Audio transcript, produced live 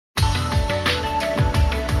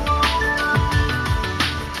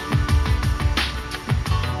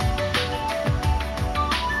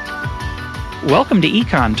Welcome to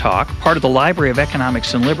Econ Talk, part of the Library of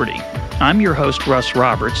Economics and Liberty. I'm your host, Russ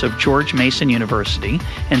Roberts of George Mason University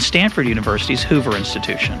and Stanford University's Hoover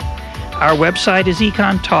Institution. Our website is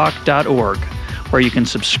econtalk.org, where you can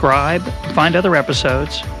subscribe, find other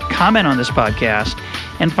episodes, comment on this podcast,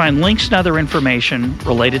 and find links and other information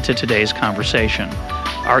related to today's conversation.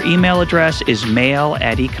 Our email address is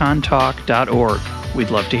mail@econtalk.org.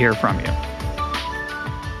 We'd love to hear from you.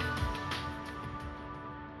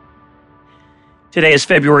 Today is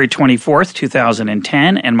February 24th,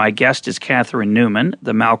 2010, and my guest is Catherine Newman,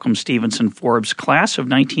 the Malcolm Stevenson Forbes Class of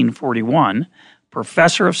 1941,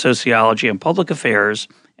 Professor of Sociology and Public Affairs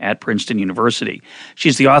at Princeton University.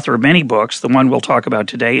 She's the author of many books. The one we'll talk about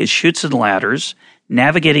today is Chutes and Ladders,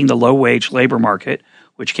 Navigating the Low-Wage Labor Market,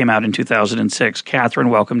 which came out in 2006. Catherine,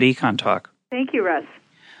 welcome to Econ Talk. Thank you, Russ.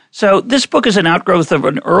 So this book is an outgrowth of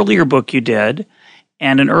an earlier book you did,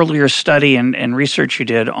 and an earlier study and research you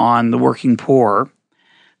did on the working poor.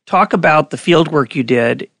 Talk about the field work you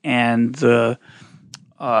did and the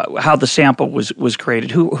how the sample was created.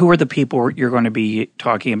 Who are the people you're going to be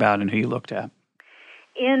talking about and who you looked at?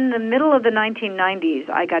 In the middle of the 1990s,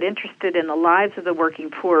 I got interested in the lives of the working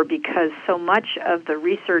poor because so much of the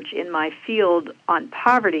research in my field on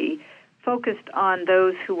poverty focused on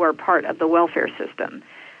those who are part of the welfare system,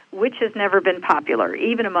 which has never been popular,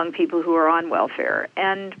 even among people who are on welfare.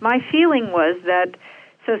 And my feeling was that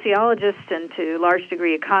sociologists and to a large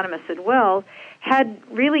degree economists as well had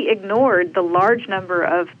really ignored the large number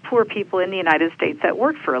of poor people in the United States that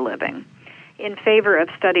worked for a living in favor of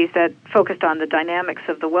studies that focused on the dynamics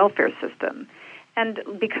of the welfare system. And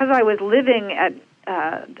because I was living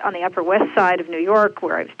on the Upper West Side of New York,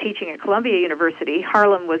 where I was teaching at Columbia University,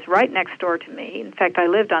 Harlem was right next door to me. In fact, I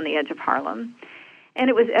lived on the edge of Harlem. And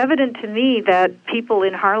it was evident to me that people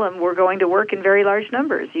in Harlem were going to work in very large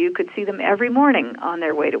numbers. You could see them every morning on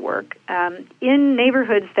their way to work in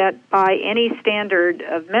neighborhoods that by any standard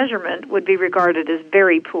of measurement would be regarded as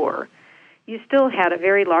very poor. You still had a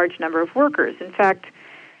very large number of workers. In fact,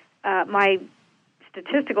 my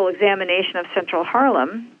statistical examination of Central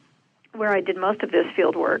Harlem, where I did most of this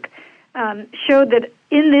field work, showed that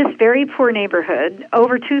in this very poor neighborhood,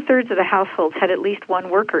 over two-thirds of the households had at least one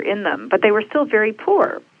worker in them, but they were still very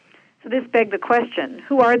poor. So this begged the question,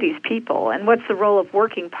 who are these people, and what's the role of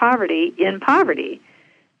working poverty in poverty,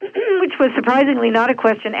 which was surprisingly not a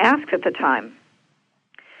question asked at the time.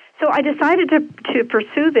 So I decided to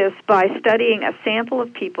pursue this by studying a sample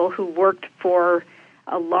of people who worked for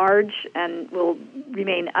a large and will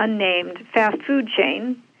remain unnamed fast food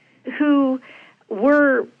chain who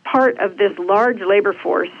were part of this large labor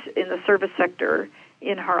force in the service sector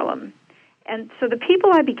in Harlem. And so the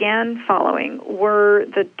people I began following were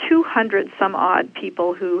the 200-some-odd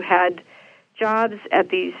people who had jobs at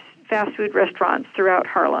these fast food restaurants throughout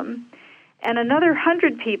Harlem, and another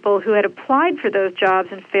 100 people who had applied for those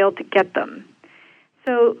jobs and failed to get them.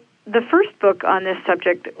 So the first book on this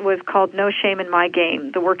subject was called No Shame in My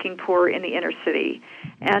Game, The Working Poor in the Inner City.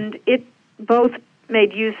 And it both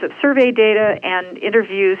made use of survey data and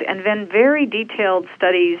interviews and then very detailed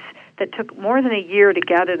studies that took more than a year to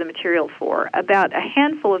gather the material for about a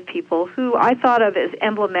handful of people who I thought of as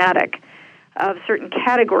emblematic of certain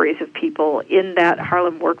categories of people in that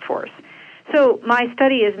Harlem workforce. So my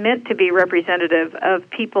study is meant to be representative of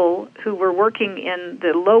people who were working in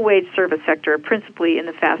the low-wage service sector, principally in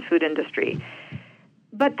the fast food industry.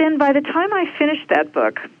 But then by the time I finished that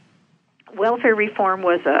book, welfare reform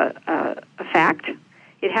was a fact.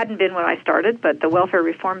 It hadn't been when I started, but the Welfare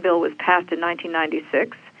Reform Bill was passed in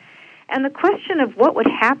 1996. And the question of what would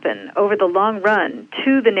happen over the long run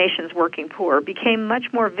to the nation's working poor became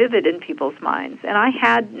much more vivid in people's minds. And I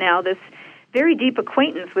had now this very deep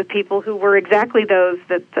acquaintance with people who were exactly those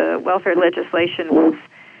that the welfare legislation was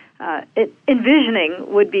envisioning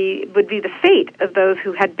would be the fate of those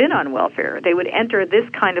who had been on welfare. They would enter this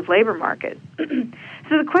kind of labor market.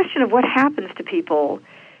 So the question of what happens to people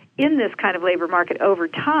in this kind of labor market over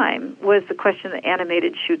time was the question that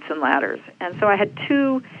animated Chutes and Ladders. And so I had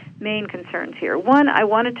two main concerns here. One, I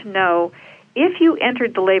wanted to know if you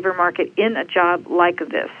entered the labor market in a job like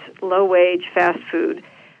this, low-wage, fast food,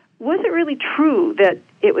 was it really true that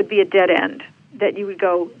it would be a dead end, that you would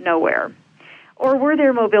go nowhere? Or were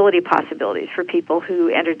there mobility possibilities for people who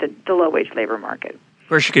entered the low-wage labor market? Of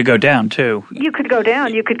course, you could go down, too. You could go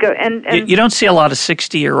down. You could go... and you don't see a lot of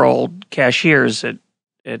 60-year-old cashiers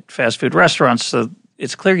at fast food restaurants, so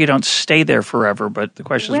it's clear you don't stay there forever, but the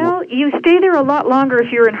question is... Well, you stay there a lot longer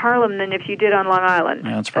if you're in Harlem than if you did on Long Island.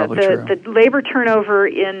 Yeah, that's probably true. The labor turnover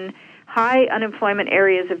in high unemployment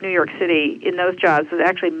areas of New York City in those jobs was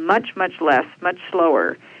actually much, much less, much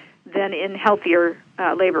slower than in healthier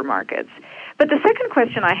labor markets. But the second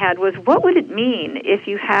question I had was, what would it mean if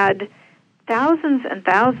you had thousands and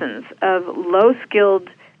thousands of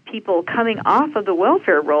low-skilled people coming off of the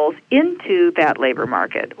welfare rolls into that labor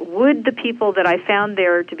market? Would the people that I found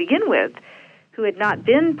there to begin with, who had not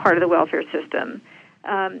been part of the welfare system,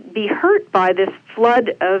 be hurt by this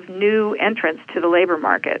flood of new entrants to the labor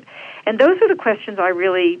market? And those are the questions I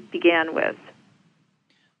really began with.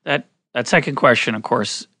 That second question, of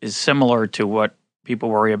course, is similar to what people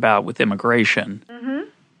worry about with immigration. Mm-hmm.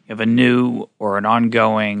 You have a new or an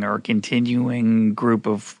ongoing or continuing group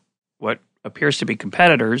of what appears to be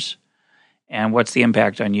competitors, and what's the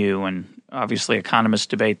impact on you? And obviously economists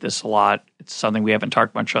debate this a lot. It's something we haven't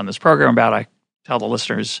talked much on this program about. I tell the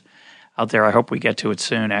listeners out there, I hope we get to it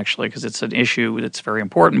soon, actually, because it's an issue that's very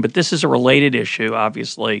important. But this is a related issue,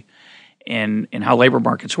 obviously, in how labor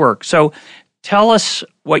markets work. So tell us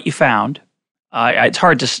what you found. It's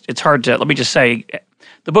hard to. Let me just say,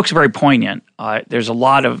 the book's very poignant. There's a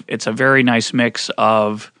lot of. It's a very nice mix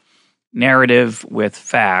of narrative with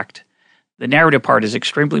fact. The narrative part is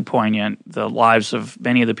extremely poignant. The lives of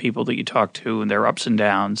many of the people that you talk to and their ups and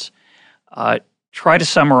downs. Try to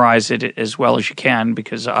summarize it as well as you can,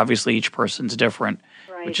 because obviously each person's different,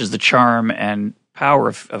 Right. which is the charm and power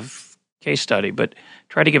of case study. But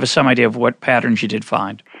try to give us some idea of what patterns you did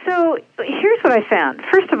find. So here's what I found.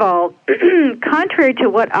 First of all, contrary to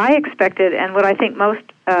what I expected and what I think most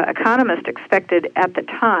economists expected at the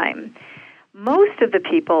time, most of the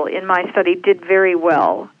people in my study did very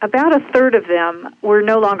well. About a third of them were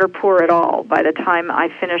no longer poor at all by the time I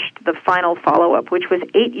finished the final follow-up, which was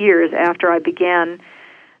 8 years after I began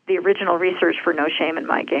the original research for No Shame in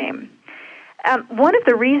My Game. One of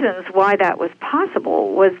the reasons why that was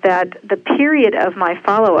possible was that the period of my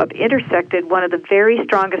follow-up intersected one of the very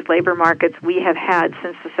strongest labor markets we have had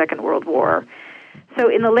since the Second World War. So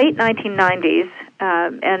in the late 1990s,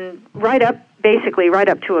 and right up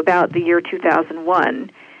to about the year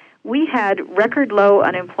 2001, we had record low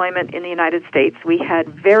unemployment in the United States. We had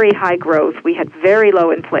very high growth. We had very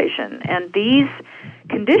low inflation. And these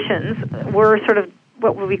conditions were sort of,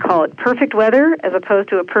 what would we call it, perfect weather as opposed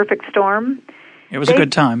to a perfect storm. It was a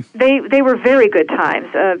good time. They were very good times,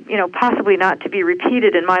 possibly not to be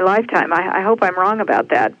repeated in my lifetime. I hope I'm wrong about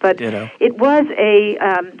that. But Ditto. It was a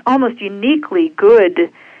almost uniquely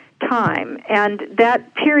good time, and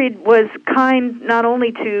that period was kind not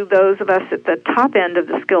only to those of us at the top end of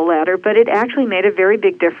the skill ladder, but it actually made a very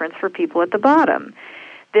big difference for people at the bottom.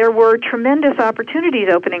 There were tremendous opportunities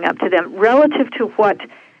opening up to them relative to what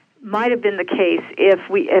might have been the case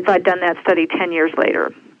if I'd done that study 10 years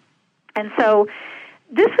later. And so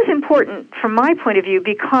this was important from my point of view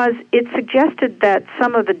because it suggested that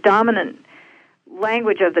some of the dominant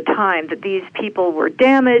language of the time, that these people were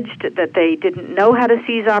damaged, that they didn't know how to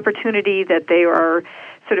seize opportunity, that they are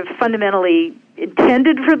sort of fundamentally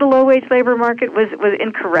intended for the low-wage labor market, was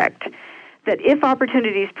incorrect. That if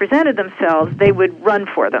opportunities presented themselves, they would run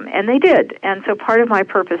for them, and they did. And so part of my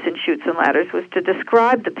purpose in Chutes and Ladders was to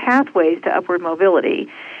describe the pathways to upward mobility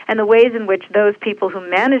and the ways in which those people who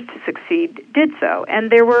managed to succeed did so.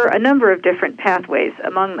 And there were a number of different pathways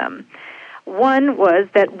among them. One was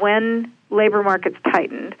that when labor markets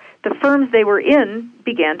tightened, the firms they were in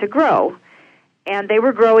began to grow, and they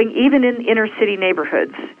were growing even in inner-city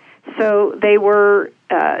neighborhoods. So they were,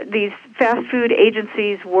 these fast food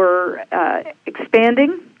agencies were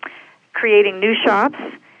expanding, creating new shops,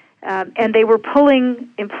 and they were pulling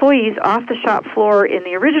employees off the shop floor in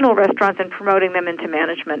the original restaurants and promoting them into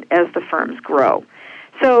management as the firms grow.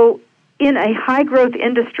 So in a high-growth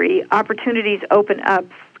industry, opportunities open up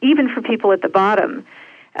even for people at the bottom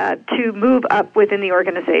to move up within the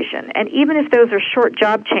organization. And even if those are short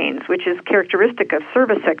job chains, which is characteristic of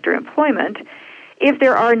service sector employment, if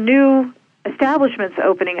there are new establishments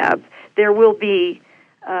opening up, there will be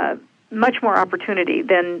much more opportunity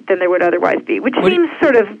than there would otherwise be, which seems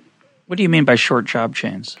sort of... What do you mean by short job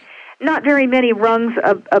chains? Not very many rungs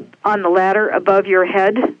on the ladder above your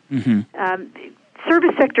head. Mm-hmm.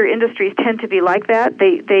 Service sector industries tend to be like that.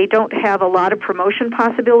 They don't have a lot of promotion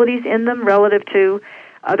possibilities in them relative to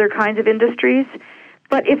other kinds of industries.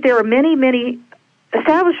 But if there are many, many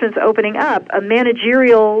establishments opening up, a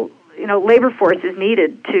managerial labor force is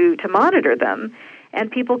needed to monitor them,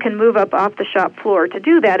 and people can move up off the shop floor to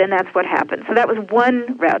do that, and that's what happened. So that was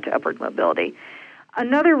one route to upward mobility.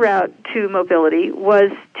 Another route to mobility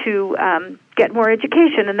was to get more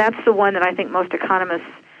education, and that's the one that I think most economists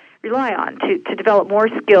rely on, to develop more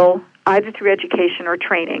skill, either through education or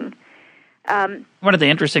training. One of the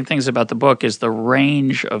interesting things about the book is the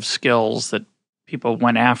range of skills that people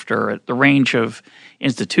went after, the range of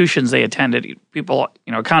institutions they attended. People,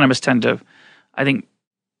 economists tend to, I think,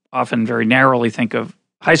 often very narrowly think of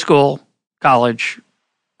high school, college,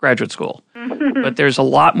 graduate school. But there's a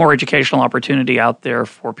lot more educational opportunity out there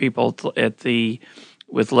for people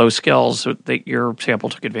with low skills that your sample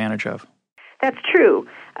took advantage of. That's true.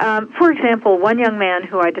 For example, one young man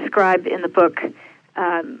who I described in the book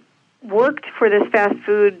worked for this fast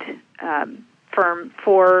food firm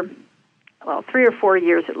for, 3 or 4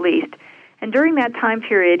 years at least. And during that time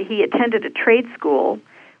period, he attended a trade school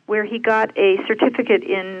where he got a certificate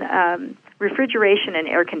in refrigeration and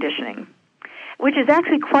air conditioning, which is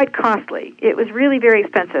actually quite costly. It was really very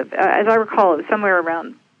expensive. As I recall, it was somewhere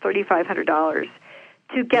around $3,500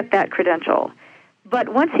 to get that credential. But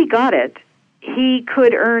once he got it, he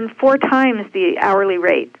could earn 4 times the hourly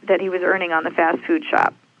rate that he was earning on the fast food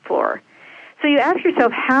shop floor. So you ask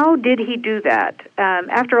yourself, how did he do that?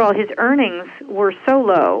 After all, his earnings were so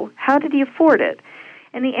low. How did he afford it?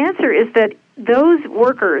 And the answer is that those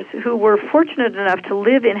workers who were fortunate enough to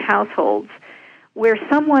live in households where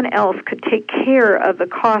someone else could take care of the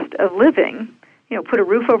cost of living, put a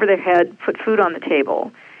roof over their head, put food on the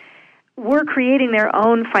table, were creating their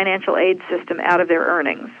own financial aid system out of their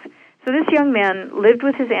earnings. So this young man lived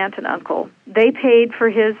with his aunt and uncle. They paid for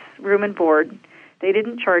his room and board. They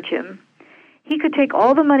didn't charge him. He could take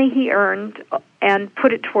all the money he earned and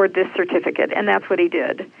put it toward this certificate, and that's what he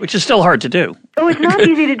did. Which is still hard to do. Oh, it's not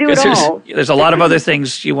easy to do at all. There's a lot of other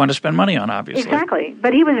things you want to spend money on, obviously. Exactly.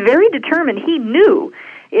 But he was very determined. He knew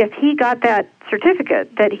if he got that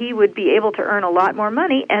certificate that he would be able to earn a lot more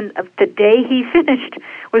money, and the day he finished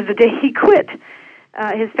was the day he quit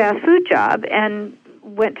his fast food job and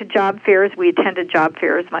went to job fairs. We attended job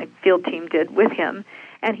fairs, my field team did, with him.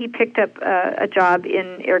 And he picked up a job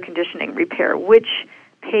in air conditioning repair, which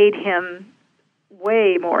paid him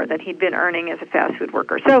way more than he'd been earning as a fast food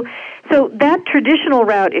worker. So that traditional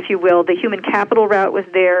route, if you will, the human capital route was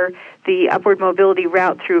there, the upward mobility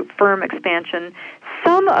route through firm expansion.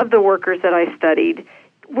 Some of the workers that I studied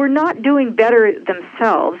were not doing better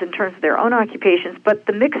themselves in terms of their own occupations, but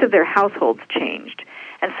the mix of their households changed.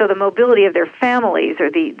 And so the mobility of their families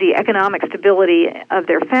or the economic stability of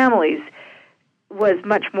their families was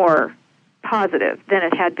much more positive than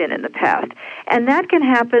it had been in the past. And that can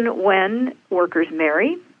happen when workers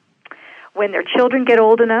marry, when their children get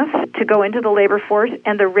old enough to go into the labor force,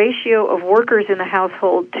 and the ratio of workers in the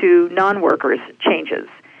household to non-workers changes.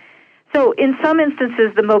 So in some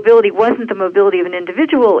instances, the mobility wasn't the mobility of an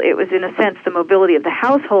individual. It was, in a sense, the mobility of the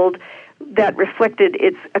household that reflected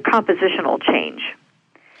a compositional change.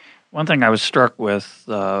 One thing I was struck with,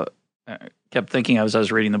 kept thinking as I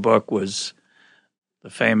was reading the book, was the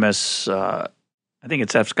famous, I think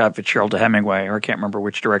it's F. Scott Fitzgerald to Hemingway, or I can't remember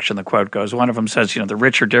which direction the quote goes. One of them says, the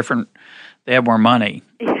rich are different, they have more money.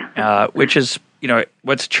 Yeah. Which is,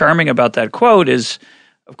 what's charming about that quote is,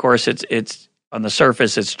 of course, it's on the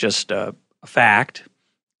surface, it's just a fact,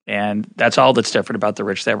 and that's all that's different about the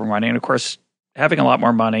rich, they have more money. And of course, having a lot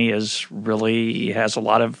more money has a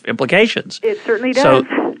lot of implications. It certainly does.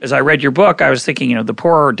 So as I read your book, I was thinking, the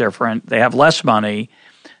poor are different, they have less money,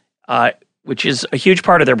 which is a huge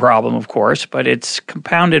part of their problem, of course, but it's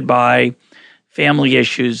compounded by family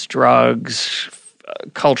issues, drugs,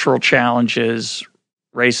 cultural challenges,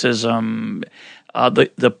 racism,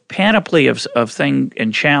 the panoply of things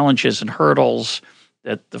and challenges and hurdles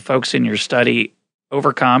that the folks in your study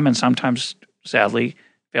overcome and sometimes, sadly,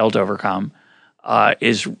 fail to overcome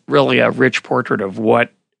is really a rich portrait of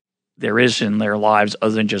what there is in their lives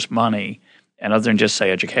other than just money and other than just, say,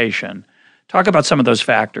 education. Talk about some of those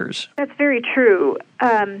factors. That's very true.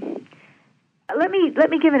 Let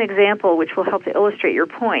me give an example which will help to illustrate your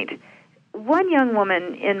point. One young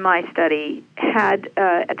woman in my study had,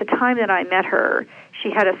 at the time that I met her, she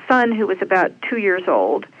had a son who was about 2 years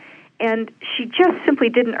old, and she just simply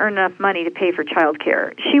didn't earn enough money to pay for child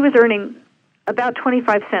care. She was earning about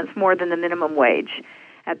 25 cents more than the minimum wage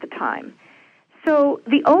at the time. So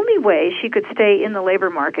the only way she could stay in the labor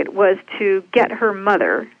market was to get her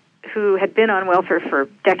mother, who had been on welfare for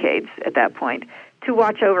decades at that point, to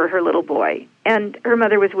watch over her little boy. And her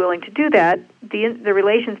mother was willing to do that. The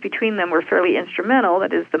relations between them were fairly instrumental.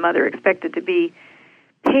 That is, the mother expected to be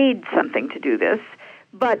paid something to do this,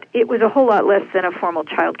 but it was a whole lot less than a formal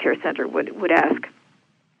child care center would ask.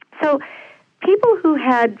 So people who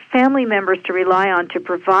had family members to rely on to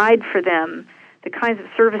provide for them the kinds of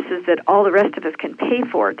services that all the rest of us can pay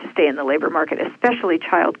for to stay in the labor market, especially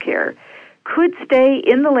child care, could stay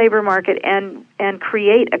in the labor market and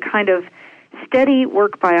create a kind of steady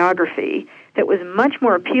work biography that was much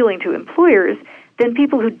more appealing to employers than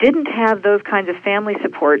people who didn't have those kinds of family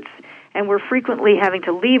supports and were frequently having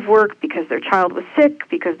to leave work because their child was sick,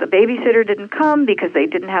 because the babysitter didn't come, because they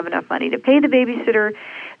didn't have enough money to pay the babysitter.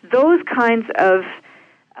 those kinds of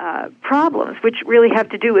problems, which really have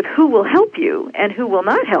to do with who will help you and who will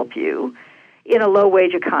not help you in a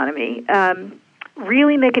low-wage economy,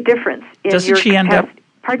 really make a difference in Doesn't she end up?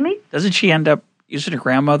 Pardon me? Doesn't she end up using a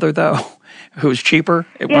grandmother, though, who was cheaper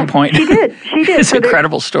at one point? She did. It's an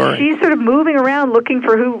incredible story. She's sort of moving around looking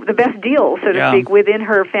for who the best deal, so to speak, within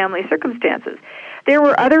her family circumstances. There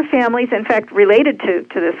were other families, in fact, related to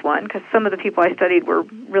this one, because some of the people I studied were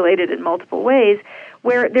related in multiple ways,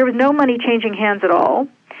 where there was no money changing hands at all,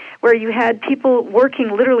 where you had people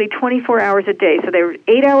working literally 24 hours a day. So they were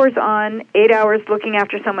 8 hours on, 8 hours looking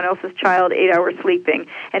after someone else's child, 8 hours sleeping,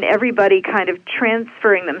 and everybody kind of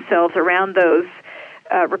transferring themselves around those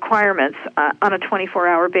requirements on a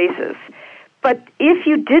 24-hour basis. But if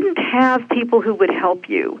you didn't have people who would help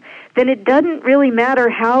you, then it doesn't really matter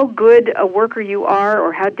how good a worker you are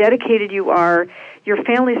or how dedicated you are. Your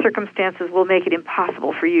family circumstances will make it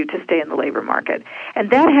impossible for you to stay in the labor market.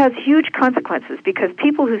 And that has huge consequences because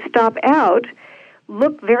people who stop out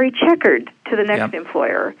look very checkered to the next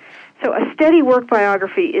employer. So a steady work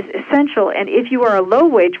biography is essential, and if you are a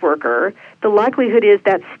low-wage worker, the likelihood is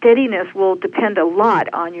that steadiness will depend a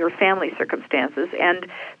lot on your family circumstances and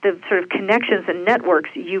the sort of connections and networks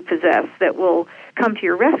you possess that will come to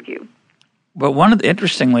your rescue. But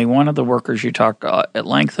interestingly, one of the workers you talk at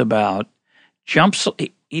length about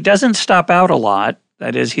he doesn't stop out a lot.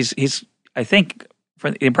 That is, he's I think,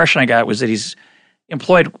 the impression I got was that he's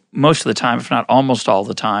employed most of the time, if not almost all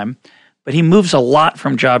the time. But he moves a lot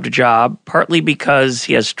from job to job, partly because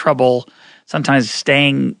he has trouble sometimes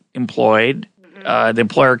staying employed. The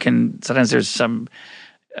employer sometimes there's some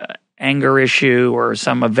anger issue or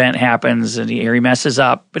some event happens and he messes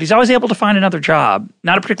up. But he's always able to find another job.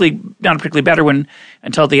 Not a particularly better one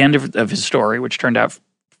until the end of his story, which turned out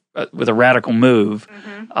with a radical move.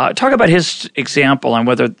 Talk about his example and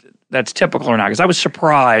whether that's typical or not. Because I was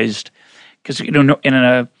surprised because,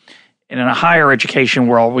 in a higher education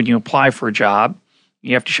world, when you apply for a job,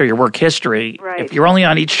 you have to show your work history. Right. If you're only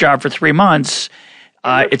on each job for 3 months,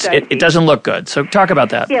 it doesn't look good. So talk about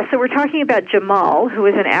that. Yeah, so we're talking about Jamal, who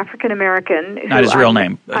is an African-American. Not his real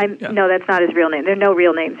name. No, that's not his real name. There are no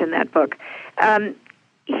real names in that book.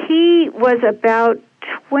 He was about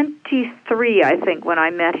 23, I think, when I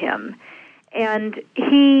met him. And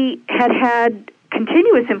he had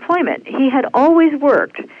continuous employment. He had always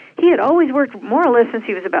worked. He had always worked more or less since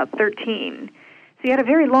he was about 13. So he had a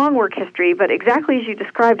very long work history, but exactly as you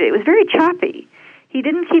described it, it was very choppy. He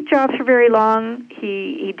didn't keep jobs for very long.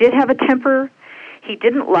 He did have a temper. He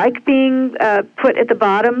didn't like being put at the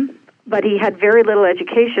bottom, but he had very little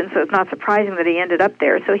education, so it's not surprising that he ended up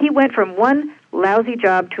there. So he went from one lousy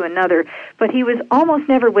job to another, but he was almost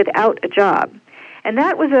never without a job. And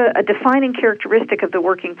that was a defining characteristic of the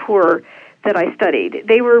working poor that I studied.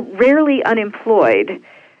 They were rarely unemployed,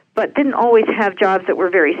 but didn't always have jobs that were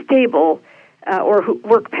very stable or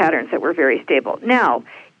work patterns that were very stable. Now,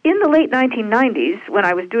 in the late 1990s, when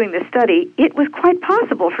I was doing this study, it was quite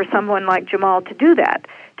possible for someone like Jamal to do that,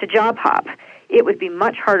 to job hop. It would be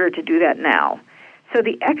much harder to do that now. So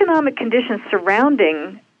the economic conditions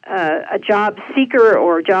surrounding a job seeker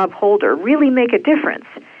or job holder really make a difference.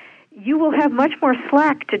 You will have much more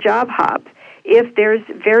slack to job hop if there's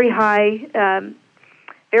very high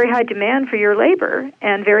demand for your labor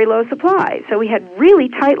and very low supply. So we had really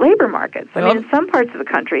tight labor markets. I mean, in some parts of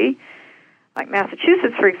the country, like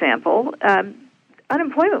Massachusetts, for example,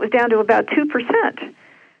 unemployment was down to about 2%,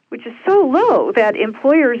 which is so low that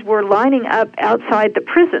employers were lining up outside the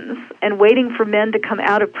prisons and waiting for men to come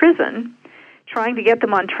out of prison, trying to get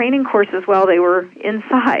them on training courses while they were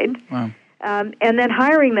inside, and then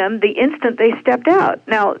hiring them the instant they stepped out.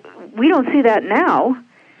 Now, we don't see that now.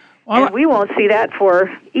 Well, and we won't see that for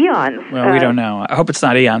eons. Well, we don't know. I hope it's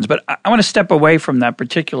not eons. But I want to step away from that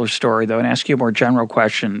particular story, though, and ask you a more general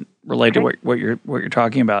question related to what you're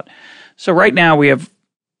talking about. So right now we have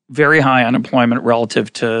very high unemployment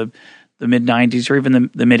relative to the mid-'90s or even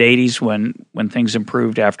the mid-'80s when things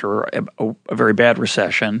improved after a very bad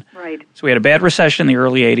recession. Right. So we had a bad recession in the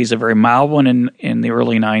early 80s, a very mild one in the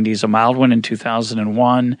early 90s, a mild one in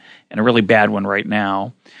 2001, and a really bad one right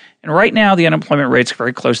now. And right now, the unemployment rate's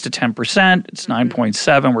very close to 10%. It's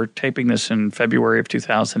 9.7. We're taping this in February of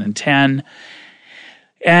 2010.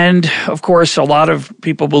 And, of course, a lot of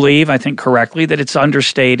people believe, I think correctly, that it's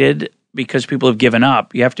understated because people have given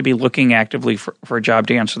up. You have to be looking actively for a job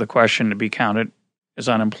to answer the question to be counted as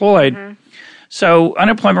unemployed. So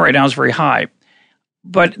unemployment right now is very high.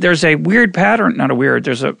 But there's a weird pattern,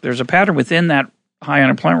 there's a pattern within that high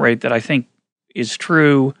unemployment rate that I think is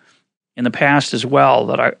true in the past as well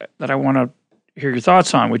that I want to hear your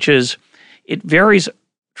thoughts on, which is it varies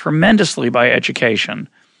tremendously by education.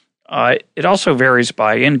 It also varies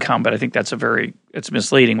by income, but I think it's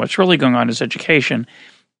misleading. What's really going on is education.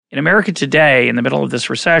 In America today, in the middle of this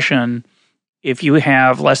recession, if you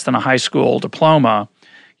have less than a high school diploma,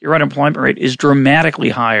 your unemployment rate is dramatically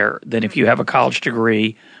higher than if you have a college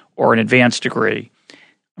degree or an advanced degree.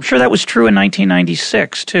 I'm sure that was true in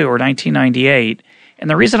 1996 too, or 1998. And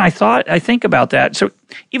the reason I think about that, so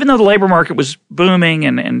even though the labor market was booming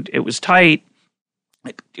and it was tight,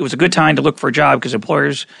 it was a good time to look for a job because there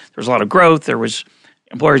was a lot of growth. There was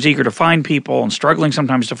employers eager to find people and struggling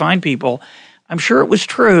sometimes to find people. I'm sure it was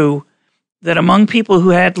true that among people who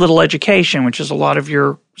had little education, which is a lot of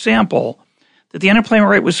your sample, that the unemployment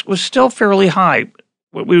rate was still fairly high,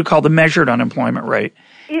 what we would call the measured unemployment rate.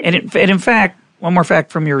 And in fact, one more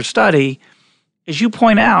fact from your study, as you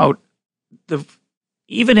point out,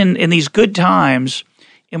 even in these good times,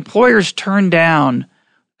 employers turn down,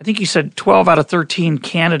 I think you said 12 out of 13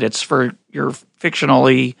 candidates for your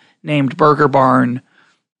fictionally named Burger Barn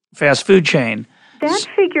fast food chain. That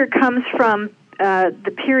figure comes from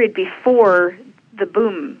the period before the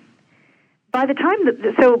boom. By the time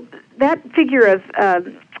so that figure of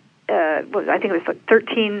I think it was like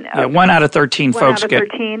 13. 1 out of 13 folks get.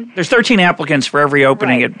 13. There's 13 applicants for every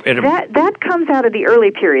opening. Right. That comes out of the early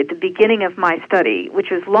period, the beginning of my study, which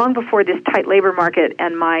was long before this tight labor market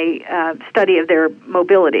and my study of their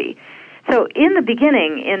mobility. So in the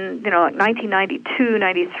beginning, in like 1992,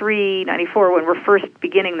 93, 94, when we're first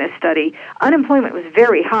beginning this study, unemployment was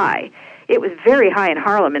very high. It was very high in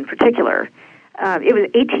Harlem in particular. It was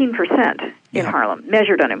 18% in Harlem,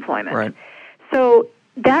 measured unemployment. Right. So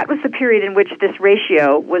that was the period in which this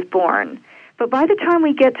ratio was born. But by the time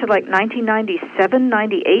we get to like 1997,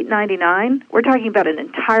 98, 99, we're talking about an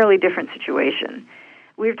entirely different situation.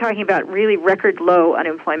 We're talking about really record low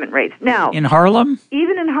unemployment rates. Now, in Harlem?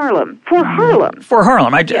 Even in Harlem. For Harlem. For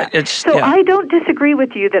Harlem. I don't disagree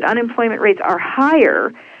with you that unemployment rates are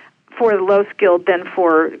higher for the low-skilled than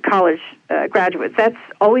for college graduates. That's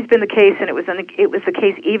always been the case, and it was the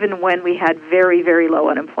case even when we had very, very low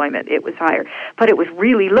unemployment. It was higher. But it was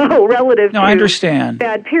really low relative to I understand.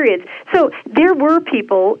 Bad periods. So there were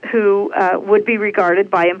people who would be regarded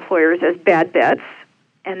by employers as bad bets,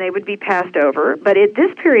 and they would be passed over. But at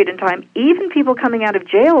this period in time, even people coming out of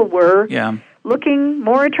jail were looking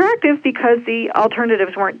more attractive because the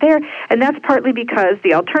alternatives weren't there. And that's partly because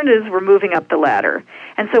the alternatives were moving up the ladder.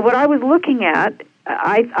 And so what I was looking at,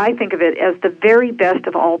 I think of it as the very best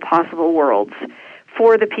of all possible worlds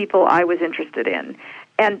for the people I was interested in.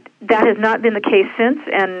 And that has not been the case since,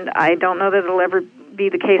 and I don't know that it'll ever be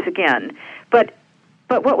the case again. But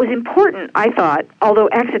what was important, I thought, although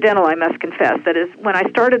accidental, I must confess, that is, when I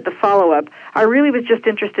started the follow-up, I really was just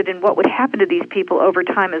interested in what would happen to these people over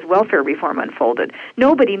time as welfare reform unfolded.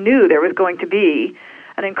 Nobody knew there was going to be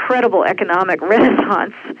an incredible economic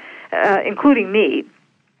renaissance, including me.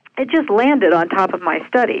 It just landed on top of my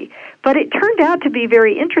study. But it turned out to be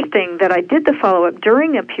very interesting that I did the follow-up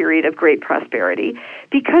during a period of great prosperity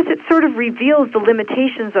because it sort of reveals the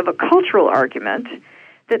limitations of a cultural argument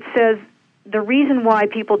that says the reason why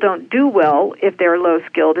people don't do well if they're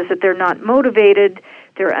low-skilled is that they're not motivated,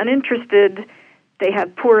 they're uninterested, they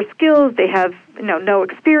have poor skills, they have no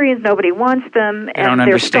experience, nobody wants them, and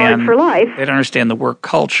they're scarred for life. They don't understand the work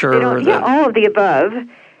culture. All of the above.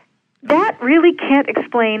 That really can't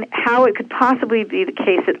explain how it could possibly be the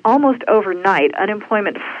case that almost overnight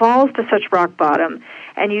unemployment falls to such rock bottom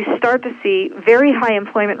and you start to see very high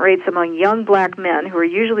employment rates among young black men who are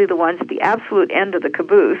usually the ones at the absolute end of the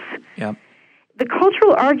caboose. Yep. The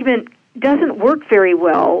cultural argument doesn't work very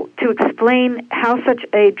well to explain how such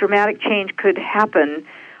a dramatic change could happen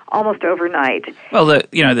almost overnight. Well,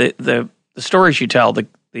 the stories you tell,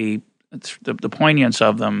 the poignance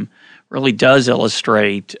of them really does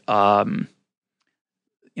illustrate, the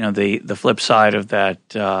flip side of that,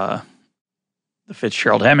 the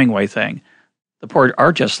Fitzgerald Hemingway thing. The poor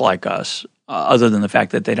are just like us, other than the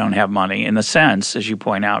fact that they don't have money. In the sense, as you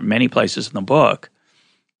point out, many places in the book,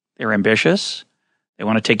 they're ambitious. They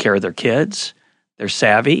want to take care of their kids. They're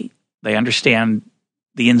savvy. They understand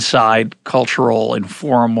the inside cultural,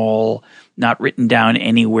 informal, not written down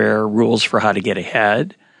anywhere rules for how to get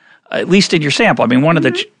ahead. At least in your sample. I mean, one of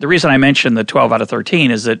the reason I mentioned the 12 out of 13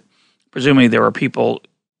 is that presumably there are people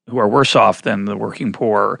who are worse off than the working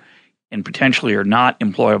poor and potentially are not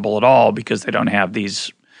employable at all because they don't have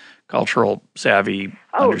these cultural savvy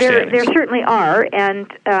understandings. There certainly are,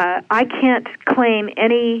 and I can't claim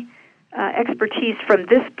any expertise from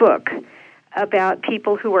this book about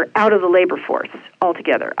people who were out of the labor force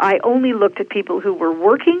altogether. I only looked at people who were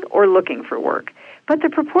working or looking for work. But the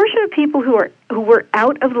proportion of people who were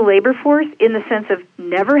out of the labor force in the sense of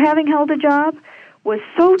never having held a job was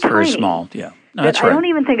so it's tiny. Very small, yeah. No, that that's right. I don't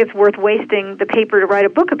even think it's worth wasting the paper to write a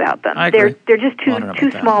book about them. I agree. They're just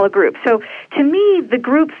too small a group. So to me, the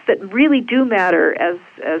groups that really do matter as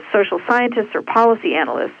social scientists or policy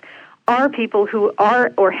analysts are people who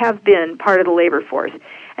are or have been part of the labor force.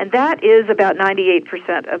 And that is about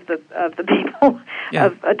 98% of the people,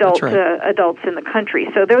 of adults in the country.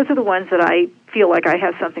 So those are the ones that I feel like I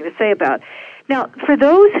have something to say about. Now, for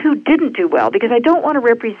those who didn't do well, because I don't want to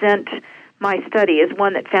represent my study as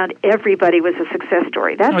one that found everybody was a success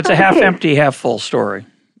story. That's it's a half-empty, half-full story,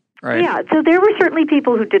 right? Yeah, so there were certainly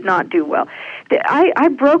people who did not do well. I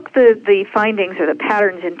broke the findings or the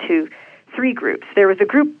patterns into three groups. There was a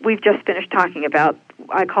group we've just finished talking about.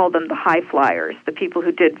 I call them the high flyers, the people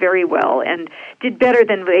who did very well and did better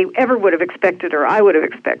than they ever would have expected or I would have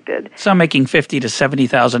expected. Some making $50,000 to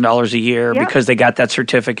 $70,000 a year because they got that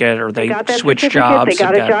certificate or they switched jobs. They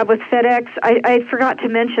got a job with FedEx. I forgot to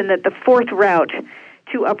mention that the fourth route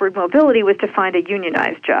to upward mobility was to find a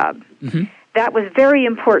unionized job. Mm-hmm. That was very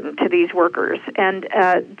important to these workers, and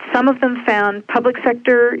some of them found public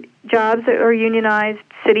sector jobs that are unionized,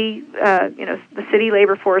 the city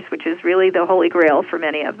labor force, which is really the holy grail for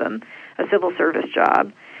many of them, a civil service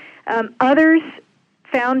job. Others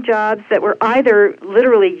found jobs that were either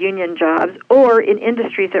literally union jobs or in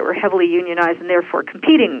industries that were heavily unionized and therefore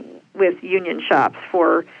competing with union shops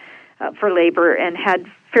for labor and had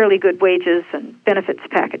fairly good wages and benefits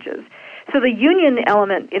packages. So the union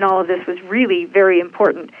element in all of this was really very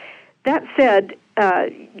important. That said,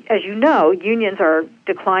 as you know, unions are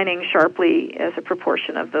declining sharply as a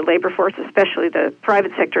proportion of the labor force, especially the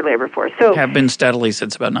private sector labor force. So have been steadily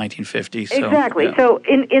since about 1950. So, exactly. Yeah. So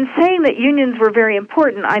in saying that unions were very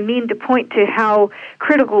important, I mean to point to how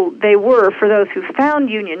critical they were for those who found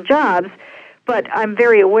union jobs. But I'm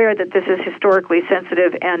very aware that this is historically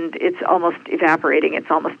sensitive, and it's almost evaporating. It's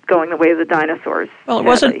almost going the way of the dinosaurs. Well,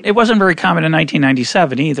 it wasn't very common in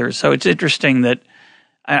 1997 either. So it's interesting that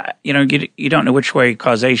you don't know which way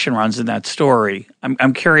causation runs in that story.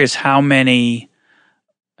 I'm curious how many.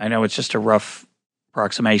 I know it's just a rough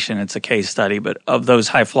approximation. It's a case study, but of those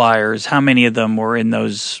high flyers, how many of them were in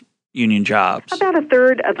those union jobs? About a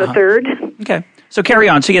third of the third. Okay. So carry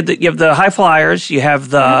on. So you have the high flyers, you have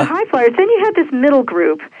the high flyers. Then you had this middle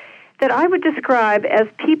group that I would describe as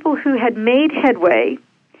people who had made headway.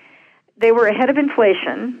 They were ahead of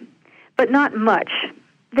inflation, but not much.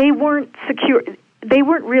 They weren't secure. They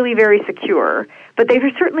weren't really very secure, but they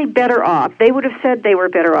were certainly better off. They would have said they were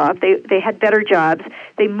better off. They had better jobs.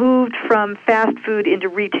 They moved from fast food into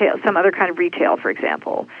retail, some other kind of retail, for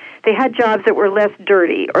example. They had jobs that were less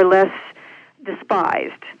dirty or less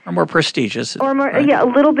despised. Or more prestigious. Or more, right? Yeah, a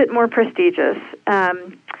little bit more prestigious.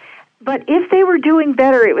 But if they were doing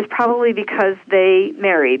better, it was probably because they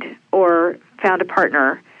married or found a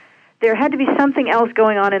partner. There had to be something else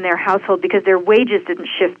going on in their household because their wages didn't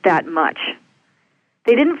shift that much.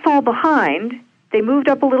 They didn't fall behind. They moved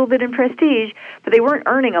up a little bit in prestige, but they weren't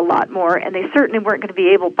earning a lot more, and they certainly weren't going to be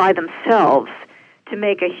able by themselves to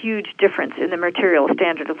make a huge difference in the material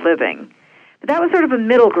standard of living. But that was sort of a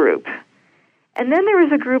middle group. And then there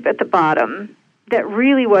was a group at the bottom that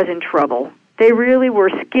really was in trouble. They really were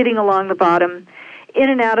skidding along the bottom, in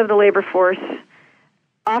and out of the labor force,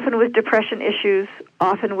 often with depression issues,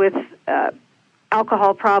 often with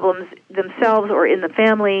alcohol problems themselves or in the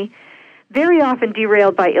family, very often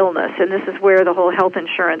derailed by illness. And this is where the whole health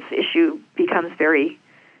insurance issue becomes very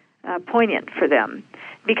poignant for them.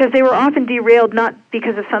 Because they were often derailed not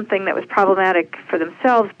because of something that was problematic for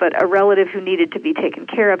themselves, but a relative who needed to be taken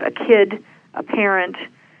care of, a kid, a parent,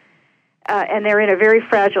 and they're in a very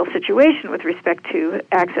fragile situation with respect to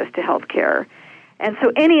access to health care. And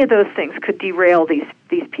so any of those things could derail these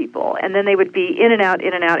people. And then they would be in and out,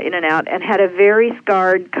 in and out, in and out, and had a very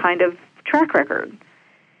scarred kind of track record.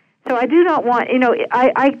 So I do not want,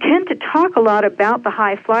 I tend to talk a lot about the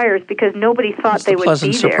high flyers because nobody thought they would be there. It's a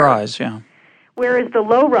pleasant surprise, yeah. Whereas the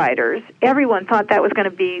low riders, everyone thought that was going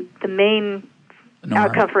to be the main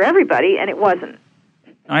outcome for everybody, and it wasn't.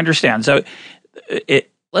 I understand. So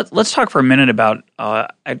let's talk for a minute about,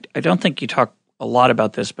 I don't think you talk a lot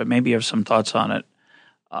about this, but maybe you have some thoughts on it,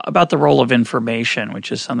 about the role of information,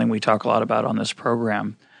 which is something we talk a lot about on this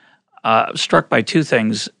program. Struck by two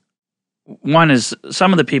things. One is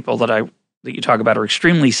some of the people that you talk about are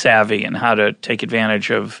extremely savvy in how to take advantage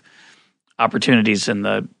of opportunities in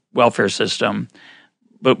the welfare system,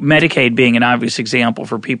 but Medicaid being an obvious example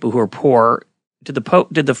for people who are poor. So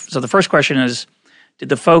the first question is, did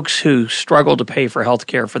the folks who struggle to pay for health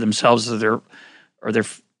care for themselves or their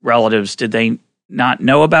relatives, did they not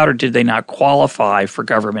know about or did they not qualify for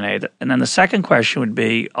government aid? And then the second question would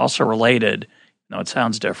be also related, it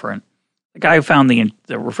sounds different. the guy who found the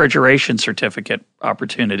refrigeration certificate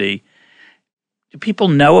opportunity, do people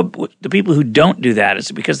know, the people who don't do that, is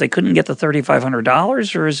it because they couldn't get the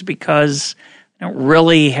 $3,500, or is it because they don't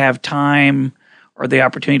really have time or the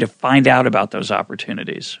opportunity to find out about those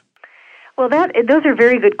opportunities? Well, those are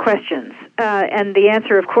very good questions, and the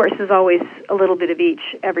answer, of course, is always a little bit of each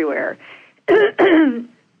everywhere.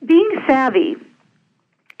 Being savvy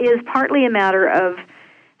is partly a matter of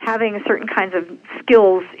having certain kinds of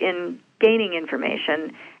skills in gaining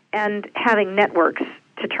information and having networks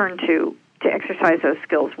to turn to exercise those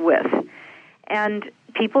skills with. And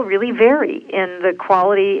people really vary in the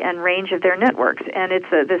quality and range of their networks, and it's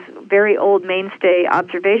this very old mainstay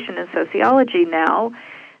observation in sociology now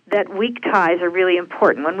that weak ties are really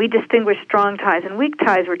important. When we distinguish strong ties and weak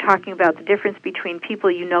ties, we're talking about the difference between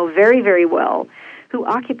people you know very, very well who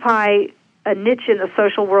occupy a niche in the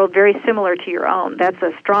social world very similar to your own. That's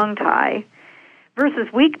a strong tie.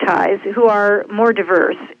 Versus weak ties who are more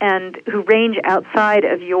diverse and who range outside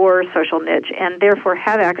of your social niche and therefore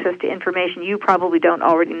have access to information you probably don't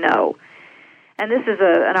already know. And this is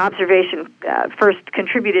an observation first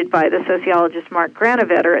contributed by the sociologist Mark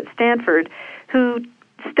Granovetter at Stanford, who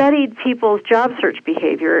studied people's job search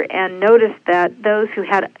behavior and noticed that those who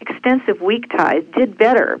had extensive weak ties did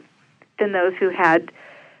better than those who had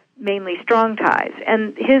mainly strong ties.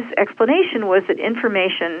 And his explanation was that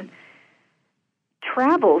information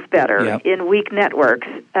travels better in weak networks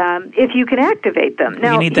if you can activate them.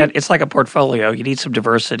 Now, you need that. It's like a portfolio. You need some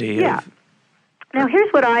diversity. Yeah. Now,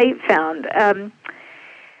 here's what I found.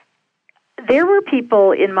 There were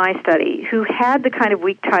people in my study who had the kind of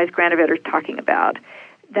weak ties Granovetter's talking about.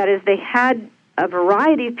 That is, they had a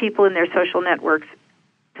variety of people in their social networks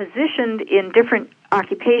positioned in different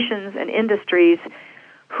occupations and industries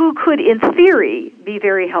who could, in theory, be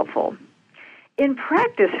very helpful. In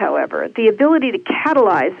practice, however, the ability to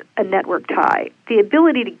catalyze a network tie, the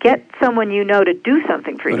ability to get someone you know to do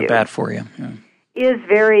something for you, bad for you, is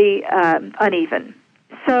very uneven.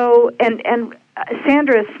 So, and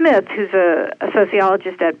Sandra Smith, who's a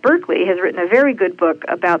sociologist at Berkeley, has written a very good book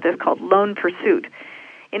about this called Lone Pursuit,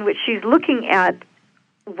 in which she's looking at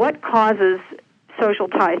what causes social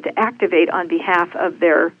ties to activate on behalf of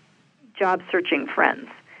their job-searching friends.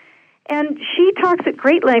 And she talks at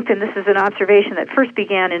great length, and this is an observation that first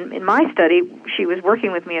began in my study. She was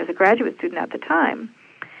working with me as a graduate student at the time,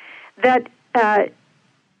 that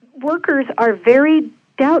workers are very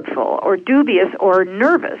doubtful or dubious or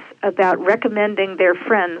nervous about recommending their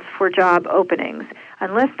friends for job openings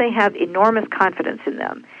unless they have enormous confidence in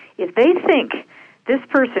them. If they think this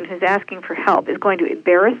person who's asking for help is going to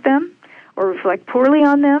embarrass them or reflect poorly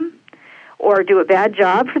on them or do a bad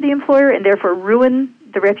job for the employer and therefore ruin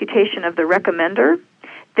the reputation of the recommender,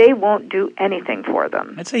 they won't do anything for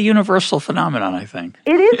them. It's a universal phenomenon, I think.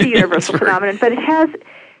 It is a universal phenomenon, but it has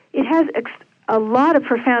a lot of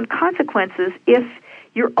profound consequences if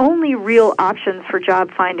your only real options for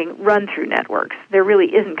job finding run through networks. There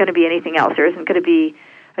really isn't going to be anything else. There isn't going to be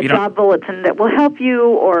a job bulletin that will help you,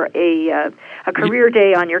 or a career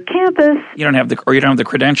day on your campus. You don't have the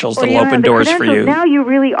credentials that will open doors for you. Now you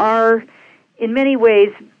really are, in many ways,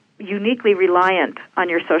 uniquely reliant on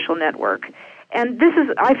your social network. And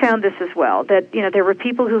I found this as well, that there were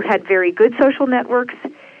people who had very good social networks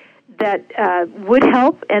that would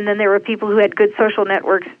help, and then there were people who had good social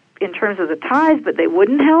networks in terms of the ties, but they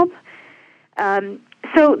wouldn't help. And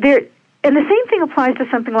the same thing applies to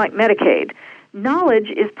something like Medicaid. Knowledge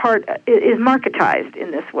is marketized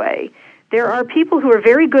in this way. There are people who are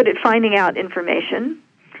very good at finding out information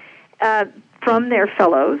from their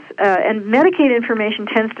fellows, and Medicaid information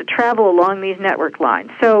tends to travel along these network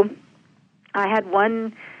lines. So I had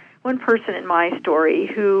one person in my story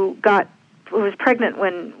who was pregnant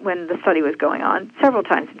when the study was going on, several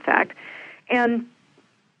times in fact, and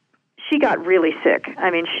she got really sick.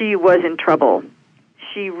 I mean, she was in trouble.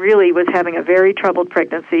 She really was having a very troubled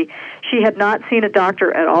pregnancy. She had not seen a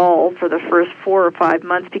doctor at all for the first 4 or 5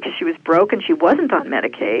 months because she was broke and she wasn't on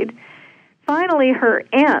Medicaid. Finally, her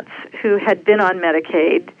aunts, who had been on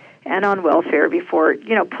Medicaid and on welfare before,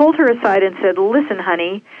 pulled her aside and said, "Listen,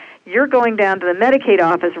 honey, you're going down to the Medicaid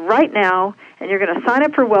office right now, and you're going to sign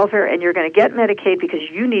up for welfare, and you're going to get Medicaid because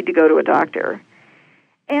you need to go to a doctor."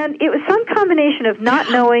 And it was some combination of not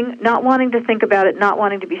knowing, not wanting to think about it, not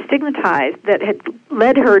wanting to be stigmatized that had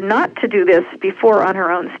led her not to do this before on her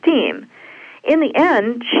own steam. In the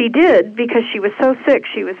end, she did, because she was so sick,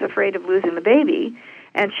 she was afraid of losing the baby,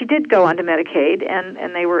 and she did go onto Medicaid,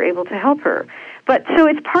 and they were able to help her. But so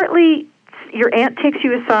it's partly your aunt takes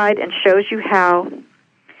you aside and shows you how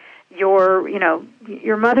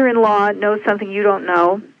your mother-in-law knows something you don't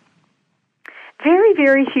know. very,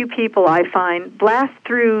 very few people, I find, blast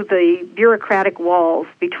through the bureaucratic walls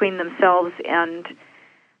between themselves and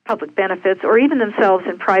public benefits, or even themselves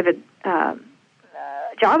in private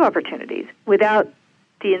job opportunities, without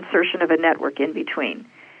the insertion of a network in between.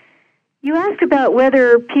 You asked about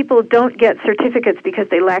whether people don't get certificates because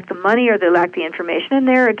they lack the money or they lack the information, and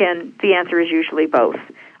there, again, the answer is usually both.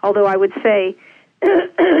 Although I would say,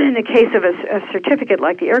 in the case of a certificate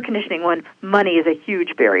like the air conditioning one, money is a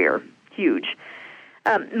huge barrier, huge.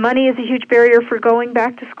 Money is a huge barrier for going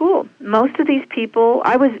back to school. Most of these people,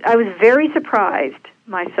 I was very surprised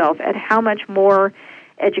myself at how much more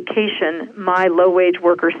education my low-wage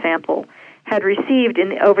worker sample had received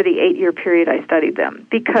over the 8-year period I studied them,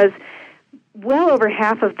 because well over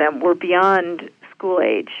half of them were beyond school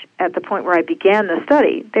age at the point where I began the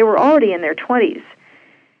study. They were already in their 20s.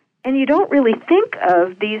 And you don't really think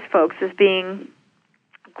of these folks as being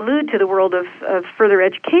glued to the world of further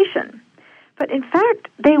education. But in fact,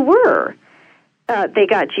 they were. They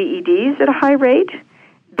got GEDs at a high rate.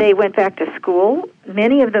 They went back to school.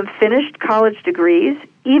 Many of them finished college degrees,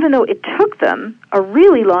 even though it took them a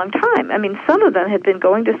really long time. I mean, some of them had been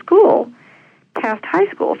going to school past high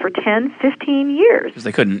school for 10, 15 years. Because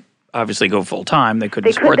they couldn't obviously go full-time. They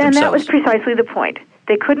couldn't support themselves. And that was precisely the point.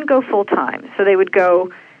 They couldn't go full-time, so they would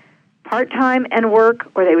go part-time and work,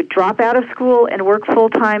 or they would drop out of school and work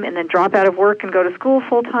full-time, and then drop out of work and go to school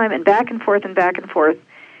full-time, and back and forth and back and forth.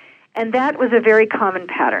 And that was a very common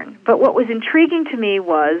pattern. But what was intriguing to me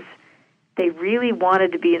was they really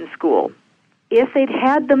wanted to be in school. If they'd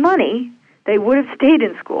had the money, they would have stayed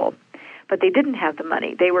in school. But they didn't have the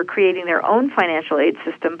money. They were creating their own financial aid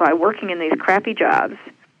system by working in these crappy jobs.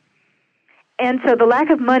 And so the lack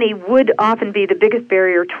of money would often be the biggest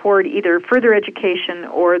barrier toward either further education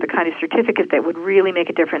or the kind of certificate that would really make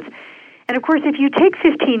a difference. And of course, if you take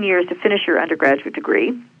 15 years to finish your undergraduate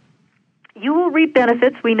degree, you will reap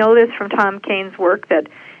benefits. We know this from Tom Kane's work, that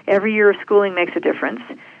every year of schooling makes a difference.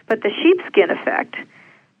 But the sheepskin effect,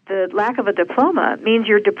 the lack of a diploma, means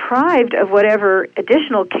you're deprived of whatever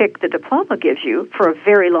additional kick the diploma gives you for a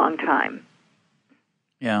very long time.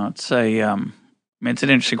 Yeah, it's it's an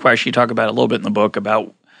interesting question. You talk about it a little bit in the book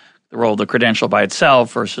about the role of the credential by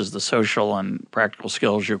itself versus the social and practical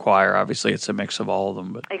skills you acquire. Obviously, it's a mix of all of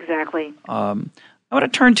them. But exactly. I want to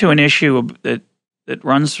turn to an issue that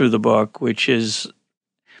runs through the book, which is,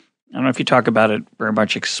 I don't know if you talk about it very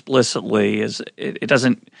much explicitly, is it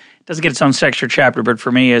doesn't get its own section or chapter, but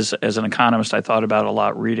for me as an economist, I thought about it a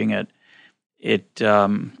lot reading it. It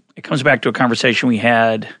comes back to a conversation we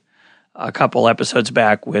had a couple episodes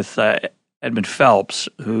back with Edmund Phelps,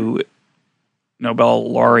 who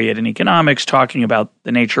Nobel laureate in economics, talking about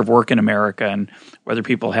the nature of work in America and whether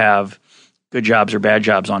people have good jobs or bad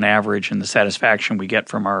jobs on average and the satisfaction we get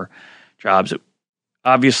from our jobs.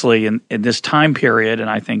 Obviously, in this time period, and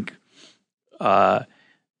I think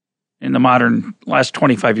in the modern last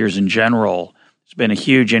 25 years in general, there's been a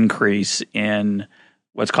huge increase in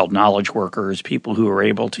what's called knowledge workers, people who are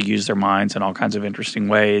able to use their minds in all kinds of interesting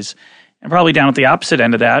ways. And probably down at the opposite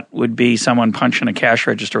end of that would be someone punching a cash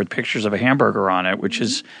register with pictures of a hamburger on it, which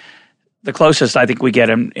is the closest I think we get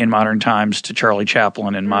in modern times to Charlie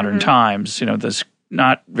Chaplin in modern times, this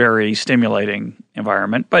not very stimulating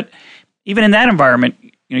environment. But even in that environment,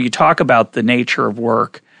 you talk about the nature of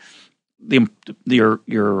work. The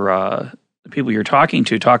people you're talking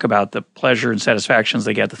to talk about the pleasure and satisfactions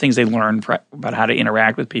they get, the things they learn about how to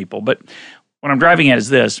interact with people. But what I'm driving at is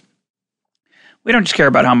this. We don't just care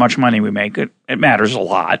about how much money we make. It matters a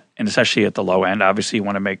lot, and especially at the low end. Obviously, you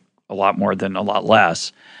want to make a lot more than a lot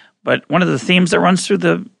less. But one of the themes that runs through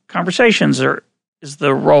the conversations is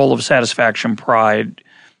the role of satisfaction, pride,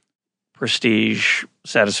 prestige,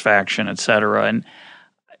 satisfaction, et cetera. And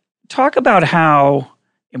talk about how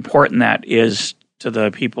important that is to the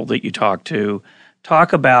people that you talk to.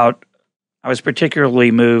 Talk about, I was particularly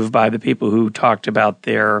moved by the people who talked about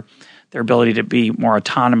their ability to be more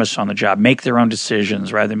autonomous on the job, make their own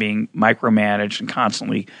decisions rather than being micromanaged and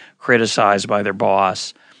constantly criticized by their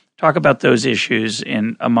boss. Talk about those issues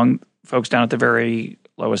among folks down at the very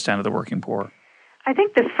lowest end of the working poor. I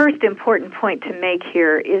think the first important point to make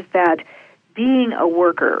here is that being a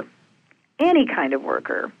worker, any kind of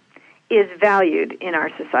worker, is valued in our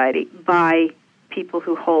society by people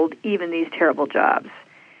who hold even these terrible jobs.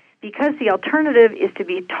 Because the alternative is to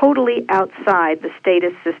be totally outside the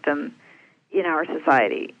status system in our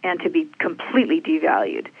society and to be completely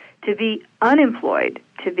devalued, to be unemployed,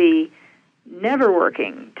 to be never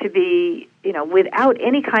working, to be, without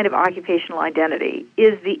any kind of occupational identity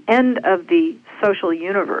is the end of the social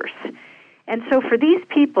universe. And so for these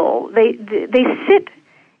people, they sit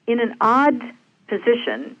in an odd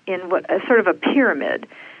position in what a sort of a pyramid.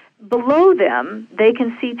 Below them, they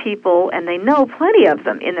can see people, and they know plenty of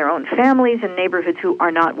them in their own families and neighborhoods who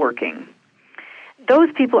are not working. Those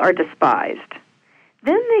people are despised.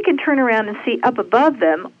 Then they can turn around and see up above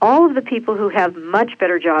them all of the people who have much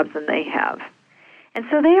better jobs than they have. And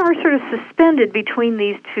so they are sort of suspended between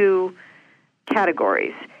these two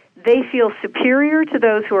categories. They feel superior to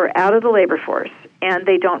those who are out of the labor force, and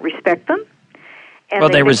they don't respect them. And well,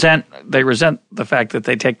 they resent the fact that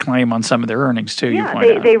they take claim on some of their earnings, too, you point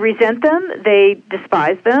out. They resent them. They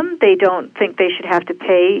despise them. They don't think they should have to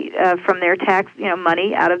pay from their tax,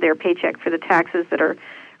 money out of their paycheck for the taxes that are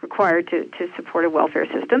required to support a welfare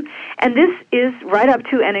system. And this is right up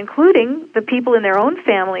to and including the people in their own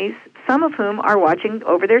families, some of whom are watching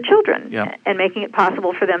over their children and making it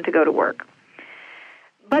possible for them to go to work.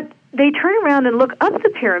 But they turn around and look up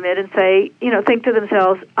the pyramid and say, think to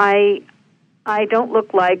themselves, I don't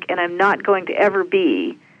look like, and I'm not going to ever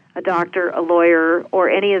be a doctor, a lawyer, or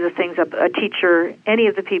any of the things, a teacher, any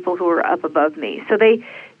of the people who are up above me. So they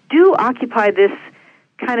do occupy this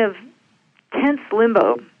kind of tense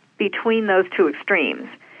limbo between those two extremes.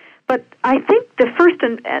 But I think the first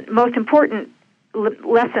and most important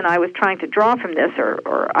lesson I was trying to draw from this,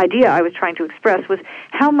 or idea I was trying to express, was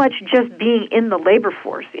how much just being in the labor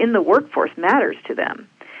force, in the workforce, matters to them.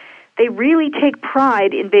 They really take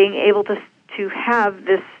pride in being able to have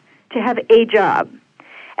a job.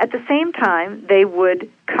 At the same time, they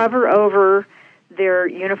would cover over their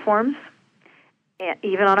uniforms,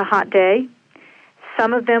 even on a hot day.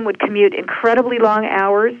 Some of them would commute incredibly long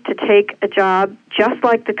hours to take a job, just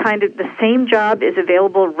like the same job is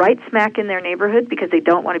available right smack in their neighborhood because they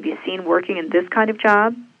don't want to be seen working in this kind of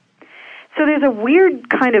job. So there's a weird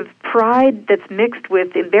kind of pride that's mixed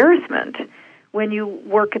with embarrassment when you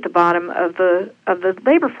work at the bottom of the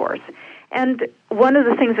labor force. And one of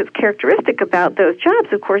the things that's characteristic about those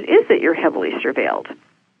jobs, of course, is that you're heavily surveilled.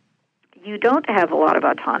 You don't have a lot of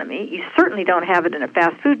autonomy. You certainly don't have it in a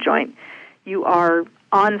fast food joint. You are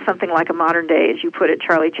on something like a modern-day, as you put it,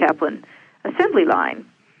 Charlie Chaplin assembly line.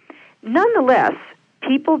 Nonetheless,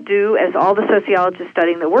 people do, as all the sociologists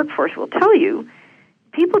studying the workforce will tell you,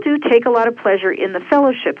 people do take a lot of pleasure in the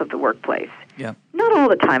fellowship of the workplace. Yeah. Not all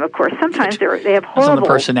the time, of course. Sometimes they have horrible... Some of the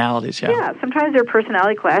personalities, Yeah, sometimes there are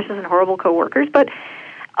personality clashes and horrible coworkers, but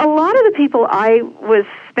a lot of the people I was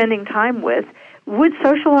spending time with would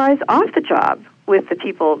socialize off the job with the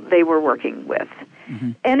people they were working with.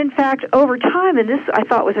 Mm-hmm. And in fact, over time, and this I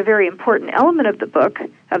thought was a very important element of the book,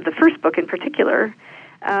 of the first book in particular,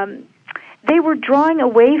 they were drawing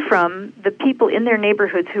away from the people in their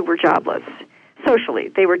neighborhoods who were jobless. Socially,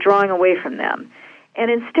 they were drawing away from them. And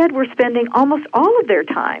instead were spending almost all of their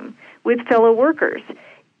time with fellow workers.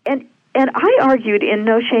 And I argued in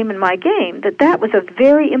No Shame in My Game that was a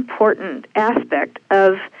very important aspect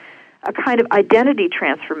of a kind of identity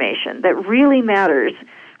transformation that really matters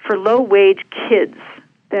for low-wage kids.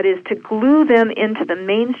 That is, to glue them into the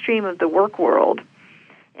mainstream of the work world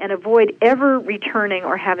and avoid ever returning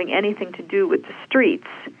or having anything to do with the streets.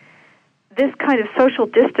 This kind of social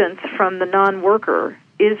distance from the non-worker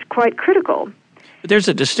is quite critical. But there's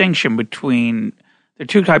a distinction between, there are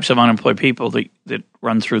two types of unemployed people that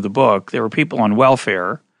run through the book. There are people on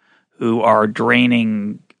welfare who are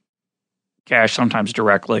draining cash sometimes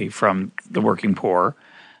directly from the working poor.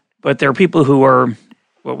 But there are people who are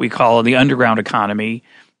what we call the underground economy.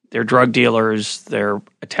 They're drug dealers. They're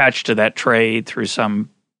attached to that trade through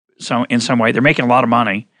in some way. They're making a lot of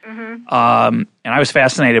money. Mm-hmm. And I was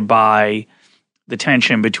fascinated by the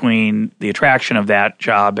tension between the attraction of that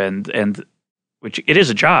job and which it is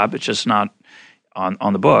a job, it's just not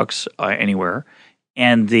on the books anywhere,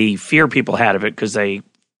 and the fear people had of it because they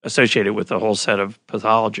associate it with a whole set of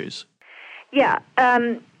pathologies. Yeah.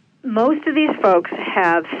 Most of these folks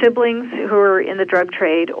have siblings who are in the drug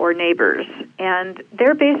trade or neighbors, and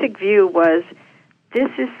their basic view was, this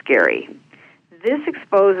is scary. This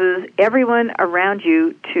exposes everyone around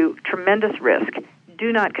you to tremendous risk.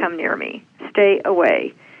 Do not come near me. Stay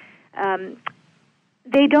away.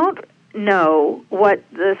 They don't know what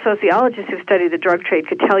the sociologists who study the drug trade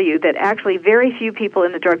could tell you, that actually very few people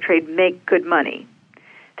in the drug trade make good money.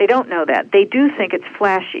 They don't know that. They do think it's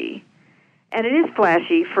flashy. And it is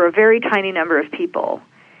flashy for a very tiny number of people.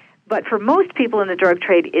 But for most people in the drug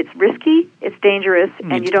trade, it's risky, it's dangerous,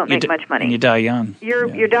 and you don't make much money. And you die young.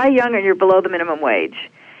 You die young, and you're below the minimum wage.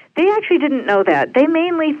 They actually didn't know that. They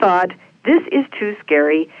mainly thought, this is too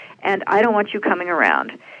scary, and I don't want you coming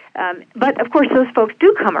around. But, of course, those folks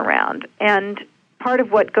do come around. And part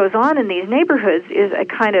of what goes on in these neighborhoods is a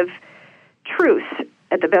kind of truce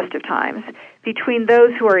at the best of times, between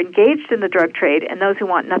those who are engaged in the drug trade and those who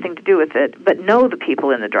want nothing to do with it, but know the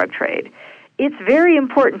people in the drug trade. It's very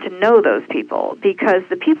important to know those people, because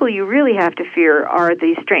the people you really have to fear are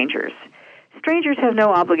the strangers. Strangers have no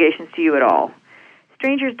obligations to you at all.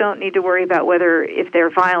 Strangers don't need to worry about whether, if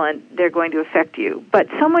they're violent, they're going to affect you. But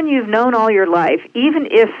someone you've known all your life, even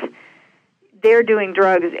if they're doing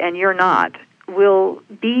drugs and you're not, will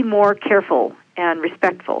be more careful and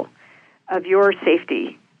respectful of your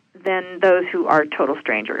safety than those who are total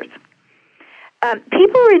strangers.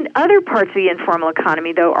 People in other parts of the informal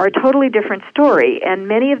economy, though, are a totally different story, and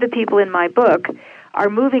many of the people in my book are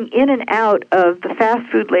moving in and out of the fast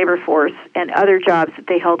food labor force and other jobs that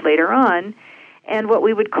they held later on, and what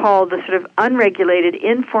we would call the sort of unregulated,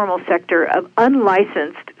 informal sector of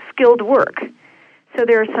unlicensed, skilled work. So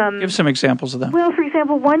there are some... Give some examples of that. Well, for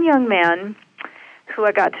example, one young man who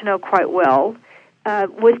I got to know quite well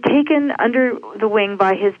was taken under the wing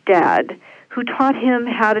by his dad, who taught him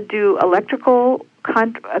how to do electrical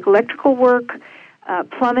work,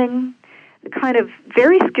 plumbing, the kind of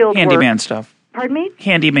very skilled handyman work. Stuff. Pardon me?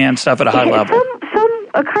 Handyman stuff at a high level.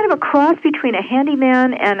 A kind of a cross between a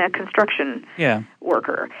handyman and a construction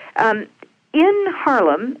worker. In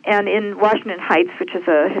Harlem and in Washington Heights, which is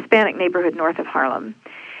a Hispanic neighborhood north of Harlem,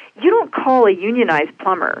 you don't call a unionized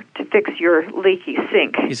plumber to fix your leaky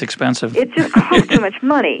sink. He's expensive. It just costs too much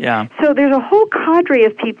money. Yeah. So there's a whole cadre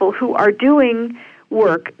of people who are doing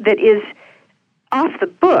work that is off the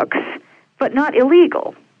books, but not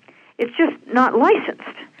illegal. It's just not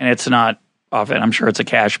licensed. And it's not often, I'm sure it's a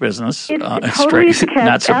cash business. It totally is a cash.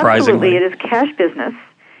 Not surprisingly. Absolutely, it is cash business.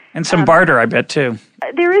 And some barter, I bet, too.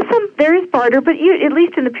 There is barter, but at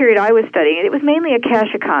least in the period I was studying, it was mainly a cash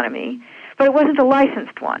economy, but it wasn't a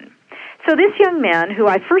licensed one. So this young man, who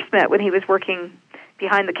I first met when he was working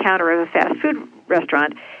behind the counter of a fast food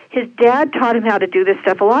restaurant, his dad taught him how to do this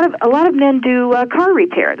stuff. A lot of men do car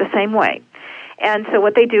repair the same way. And so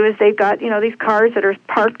what they do is they've got, these cars that are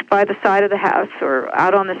parked by the side of the house or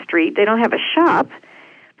out on the street. They don't have a shop,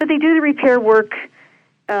 but they do the repair work,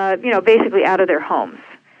 basically out of their homes.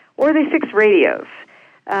 Or they fix radios,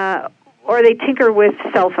 or they tinker with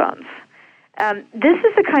cell phones. This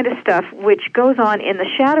is the kind of stuff which goes on in the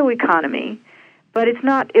shadow economy, but it's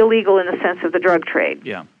not illegal in the sense of the drug trade.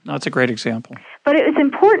 Yeah, that's a great example. But it's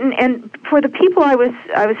important, and for the people I was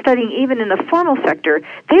studying, even in the formal sector,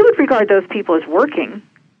 they would regard those people as working.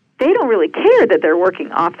 They don't really care that they're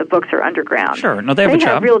working off the books or underground. Sure, no, they have a job.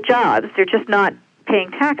 They have real jobs. They're just not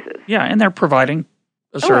paying taxes. Yeah, and they're providing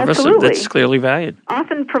a service that's clearly valued.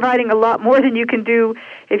 Often providing a lot more than you can do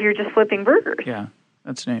if you're just flipping burgers. Yeah,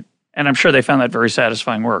 that's neat. And I'm sure they found that very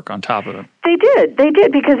satisfying work on top of it. They did,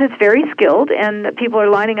 because it's very skilled and people are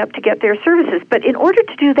lining up to get their services. But in order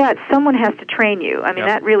to do that, someone has to train you. I mean,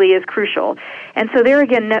 That really is crucial. And so there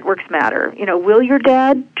again, networks matter. Will your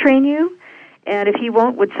dad train you? And if he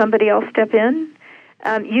won't, would somebody else step in?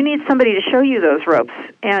 You need somebody to show you those ropes.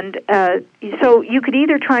 And so you could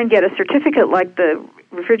either try and get a certificate like the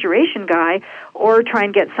refrigeration guy, or try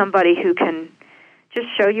and get somebody who can just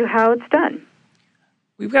show you how it's done.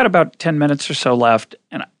 We've got about 10 minutes or so left,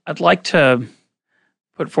 and I'd like to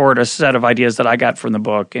put forward a set of ideas that I got from the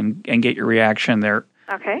book and get your reaction there.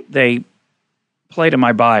 Okay. They play to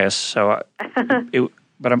my bias, but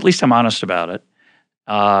at least I'm honest about it.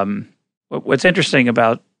 What's interesting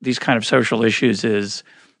about these kind of social issues is,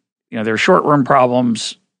 there are short-run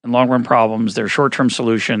problems and long-run problems. There are short-term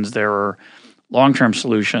solutions. There are long-term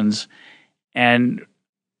solutions. And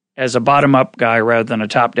as a bottom-up guy rather than a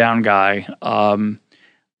top-down guy,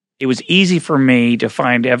 it was easy for me to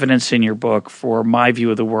find evidence in your book for my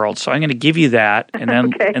view of the world. So I'm going to give you that, and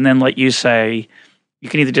then and then let you say, you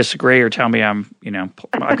can either disagree or tell me I've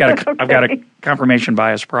got a confirmation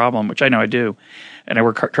bias problem, which I know I do, and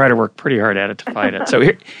I try to work pretty hard at it to fight it. So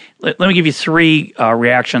here, let me give you three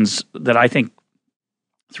reactions that I think,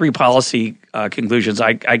 three policy conclusions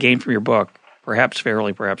I gained from your book, perhaps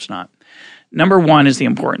fairly, perhaps not. Number one is the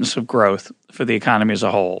importance of growth for the economy as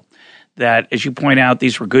a whole. That, as you point out,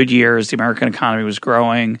 these were good years. The American economy was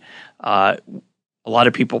growing. A lot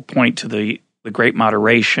of people point to the Great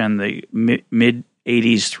Moderation, the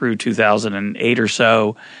mid-'80s through 2008 or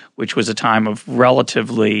so, which was a time of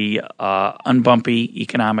relatively unbumpy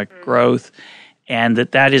economic growth, and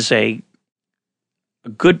that is a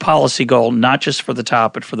good policy goal, not just for the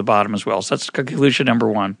top, but for the bottom as well. So that's conclusion number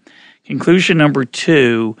one. Conclusion number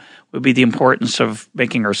two would be the importance of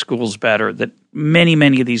making our schools better, that many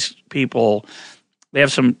of these people, they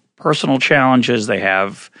have some personal challenges, they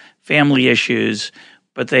have family issues,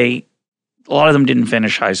 but a lot of them didn't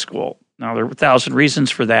finish high school. Now, there are 1,000 reasons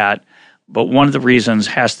for that, But one of the reasons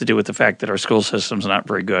has to do with the fact that our school system's not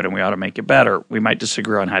very good and we ought to make it better. We might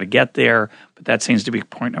disagree on how to get there, but that seems to be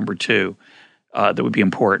point number 2 that would be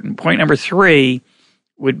important. Point number 3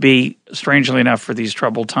 would be, strangely enough, for these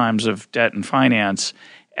troubled times of debt and finance,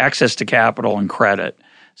 access to capital and credit.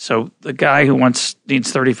 So the guy who needs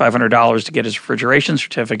 $3,500 to get his refrigeration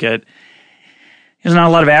certificate, there's not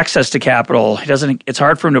a lot of access to capital. It's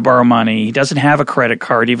hard for him to borrow money. He doesn't have a credit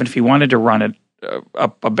card, even if he wanted to run it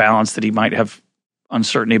up a balance that he might have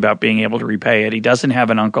uncertainty about being able to repay it. He doesn't have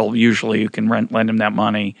an uncle usually who can lend him that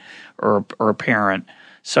money, or a parent.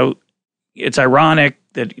 So it's ironic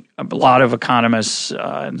that a lot of economists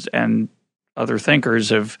and other thinkers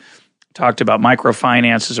have talked about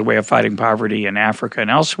microfinance as a way of fighting poverty in Africa and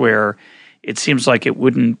elsewhere. It seems like it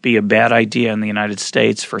wouldn't be a bad idea in the United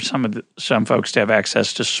States for some folks to have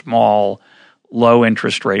access to small, low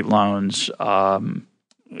interest rate loans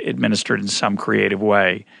administered in some creative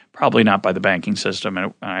way. Probably not by the banking system,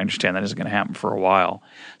 and I understand that isn't going to happen for a while.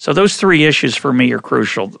 So those 3 issues for me are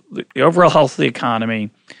crucial: the overall health of the economy,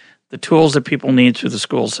 the tools that people need through the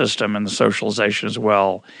school system and the socialization as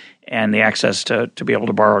well, and the access to be able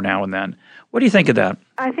to borrow now and then. What do you think of that?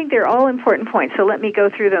 I think they're all important points, so let me go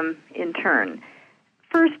through them in turn.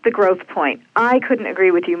 First, the growth point. I couldn't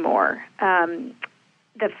agree with you more.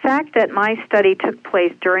 The fact that my study took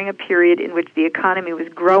place during a period in which the economy was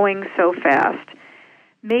growing so fast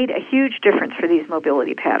made a huge difference for these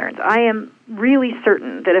mobility patterns. I am really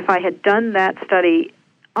certain that if I had done that study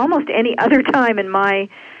almost any other time in my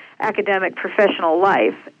academic professional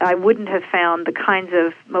life, I wouldn't have found the kinds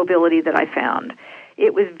of mobility that I found.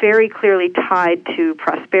 It was very clearly tied to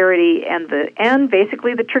prosperity and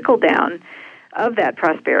basically the trickle down of that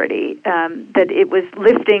prosperity, that it was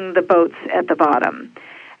lifting the boats at the bottom.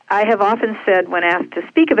 I have often said when asked to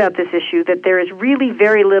speak about this issue that there is really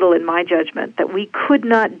very little in my judgment that we could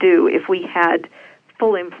not do if we had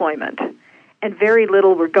full employment, and very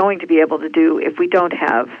little we're going to be able to do if we don't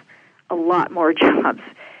have a lot more jobs.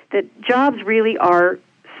 That jobs really are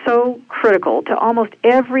so critical to almost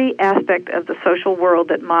every aspect of the social world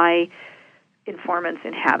that my informants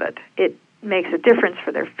inhabit. It makes a difference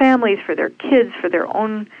for their families, for their kids, for their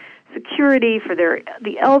own security, for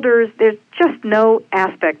the elders. There's just no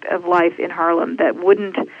aspect of life in Harlem that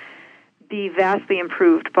wouldn't be vastly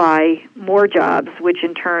improved by more jobs, which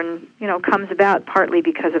in turn, comes about partly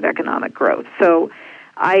because of economic growth. So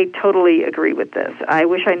I totally agree with this. I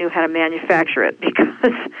wish I knew how to manufacture it,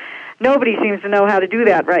 because nobody seems to know how to do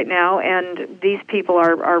that right now, and these people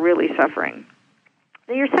are really suffering.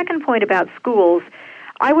 Now, your second point about schools,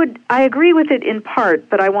 I agree with it in part,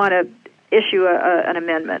 but I want to issue an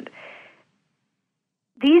amendment.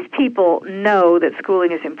 These people know that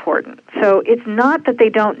schooling is important. So it's not that they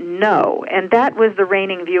don't know, and that was the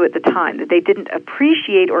reigning view at the time, that they didn't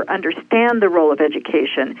appreciate or understand the role of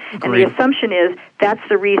education. Agreed. And the assumption is that's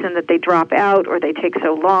the reason that they drop out or they take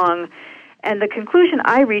so long. And the conclusion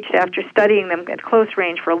I reached after studying them at close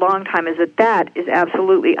range for a long time is that is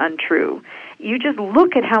absolutely untrue. You just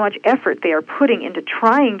look at how much effort they are putting into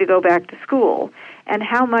trying to go back to school and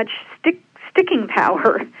how much sticking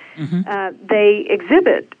power they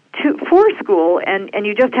exhibit for school, and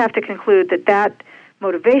you just have to conclude that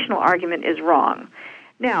motivational argument is wrong.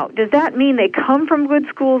 Now, does that mean they come from good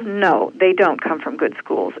schools? No, they don't come from good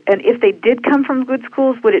schools. And if they did come from good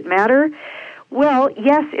schools, would it matter? Well,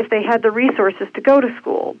 yes, if they had the resources to go to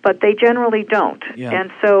school, but they generally don't. Yeah. And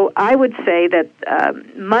so I would say that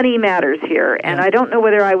money matters here, and I don't know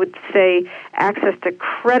whether I would say access to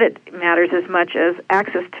credit matters as much as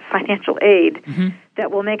access to financial aid that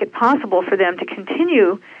will make it possible for them to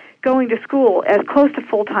continue going to school as close to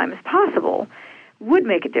full-time as possible would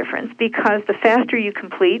make a difference, because the faster you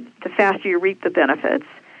complete, the faster you reap the benefits.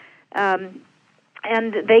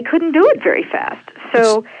 And they couldn't do it very fast.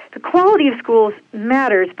 So the quality of schools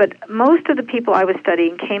matters, but most of the people I was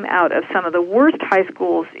studying came out of some of the worst high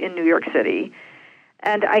schools in New York City.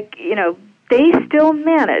 And they still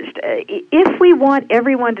managed. If we want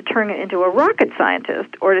everyone to turn into a rocket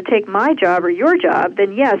scientist or to take my job or your job,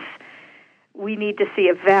 then yes, we need to see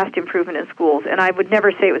a vast improvement in schools. And I would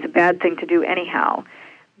never say it was a bad thing to do anyhow.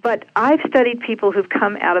 But I've studied people who've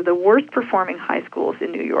come out of the worst performing high schools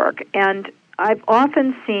in New York, and I've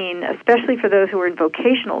often seen, especially for those who were in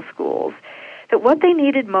vocational schools, that what they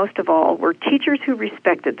needed most of all were teachers who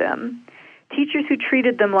respected them, teachers who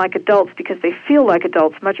treated them like adults because they feel like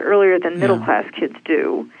adults much earlier than middle-class kids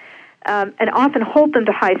do, and often hold them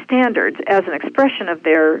to high standards as an expression of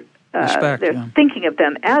their thinking of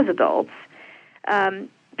them as adults.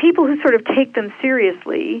 People who sort of take them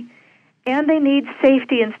seriously, and they need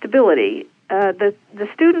safety and stability. the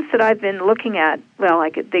students that I've been looking at,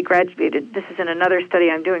 they graduated. This is in another study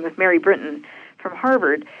I'm doing with Mary Brinton from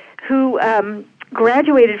Harvard, who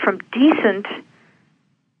graduated from decent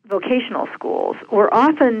vocational schools, were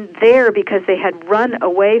often there because they had run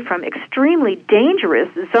away from extremely dangerous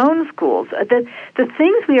zone schools. The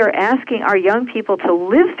things we are asking our young people to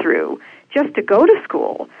live through just to go to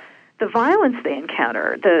school, the violence they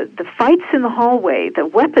encounter, the fights in the hallway, the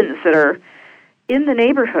weapons that are in the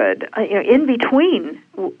neighborhood, in between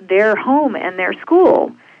their home and their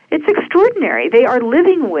school, it's extraordinary. They are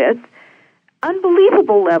living with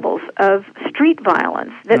unbelievable levels of street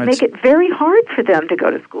violence that make it very hard for them to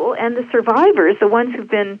go to school. And the survivors, the ones who've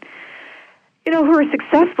been, who are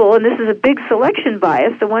successful, and this is a big selection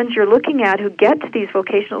bias, the ones you're looking at who get to these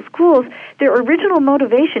vocational schools, their original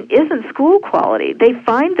motivation isn't school quality. They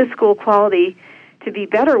find the school quality to be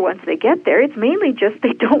better once they get there. It's mainly just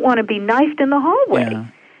they don't want to be knifed in the hallway. Yeah.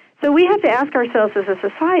 So we have to ask ourselves as a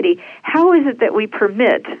society, how is it that we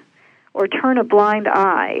permit or turn a blind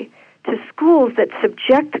eye to schools that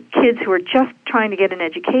subject kids who are just trying to get an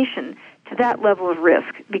education to that level of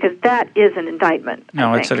risk? Because that is an indictment.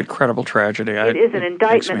 No, it's an incredible tragedy. It is an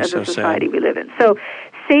indictment of the society we live in. So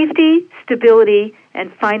safety, stability,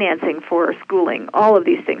 and financing for schooling, all of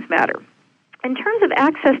these things matter. In terms of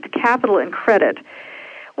access to capital and credit,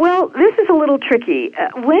 well, this is a little tricky.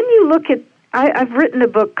 When you look at, I've written a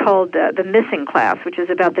book called The Missing Class, which is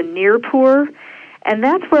about the near poor, and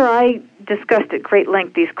that's where I discussed at great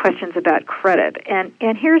length these questions about credit. And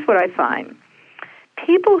here's what I find.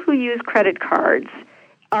 People who use credit cards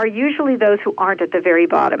are usually those who aren't at the very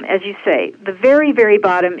bottom. As you say, the very, very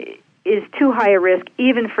bottom is too high a risk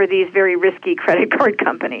even for these very risky credit card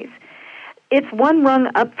companies. It's one rung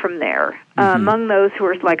up from there among those who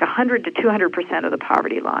are like 100 to 200% of the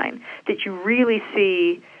poverty line that you really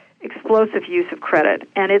see explosive use of credit,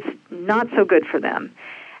 and it's not so good for them.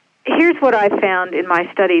 Here's what I found in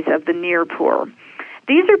my studies of the near poor.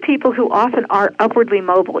 These are people who often are upwardly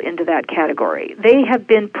mobile into that category. They have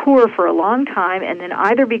been poor for a long time, and then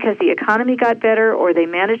either because the economy got better or they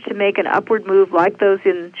managed to make an upward move like those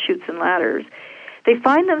in Chutes and Ladders, they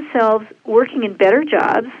find themselves working in better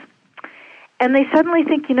jobs, and they suddenly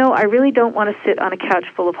think, I really don't want to sit on a couch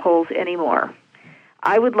full of holes anymore.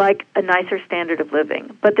 I would like a nicer standard of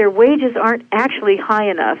living. But their wages aren't actually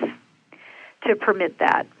high enough to permit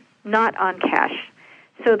that, not on cash.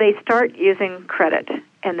 So they start using credit,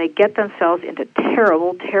 and they get themselves into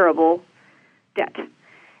terrible, terrible debt.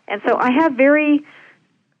 And so I have very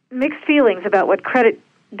mixed feelings about what credit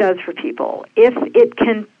does for people. If it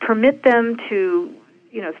can permit them to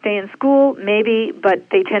stay in school, maybe, but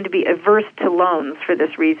they tend to be averse to loans for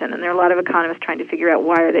this reason. And there are a lot of economists trying to figure out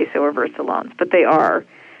why are they so averse to loans. But they are,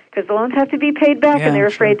 because the loans have to be paid back, and they're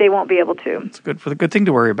afraid they won't be able to. It's the good thing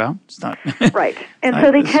to worry about. It's not right. And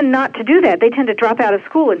so they tend not to do that. They tend to drop out of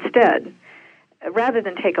school instead, rather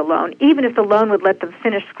than take a loan. Even if the loan would let them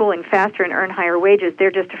finish schooling faster and earn higher wages,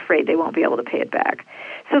 they're just afraid they won't be able to pay it back.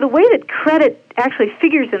 So the way that credit actually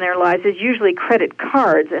figures in their lives is usually credit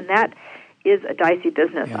cards, and that is a dicey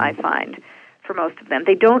business, I find, for most of them.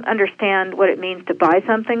 They don't understand what it means to buy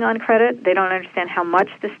something on credit. They don't understand how much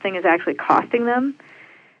this thing is actually costing them.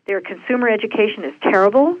 Their consumer education is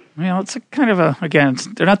terrible. It's a kind of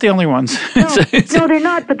they're not the only ones. No, they're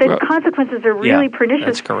not, but the consequences are really pernicious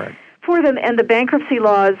that's correct. For them, and the bankruptcy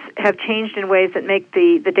laws have changed in ways that make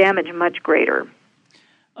the damage much greater.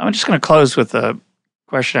 I'm just going to close with a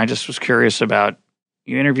question I just was curious about.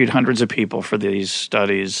 You interviewed hundreds of people for these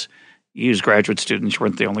studies. You used graduate students. You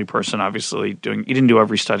weren't the only person, obviously, you didn't do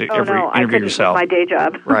every interview yourself. My day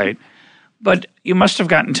job. Right. But you must have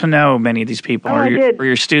gotten to know many of these people, or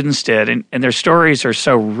your students did, and their stories are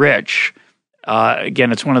so rich.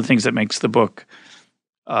 Again, it's one of the things that makes the book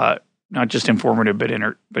not just informative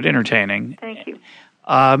but entertaining. Thank you.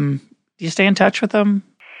 Do you stay in touch with them?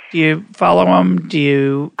 Do you follow them? Do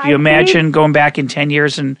you imagine going back in 10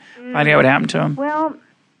 years and finding out what happened to them? Well,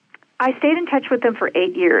 I stayed in touch with them for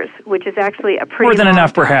 8 years, which is actually a pretty more than long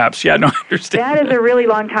enough, time. Perhaps. Yeah, no, I understand. That is a really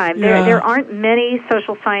long time. There aren't many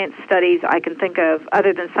social science studies I can think of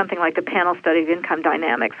other than something like the panel study of income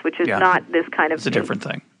dynamics, which is not this kind of it's a different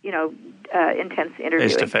thing. Intense interviewing.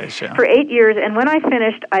 Face to face, yeah. For 8 years, and when I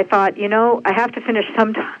finished, I thought, I have to finish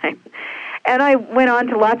sometime. And I went on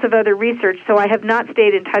to lots of other research, so I have not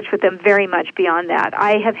stayed in touch with them very much beyond that.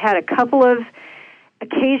 I have had a couple of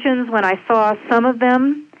occasions when I saw some of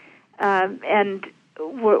them and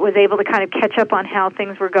was able to kind of catch up on how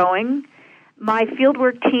things were going. My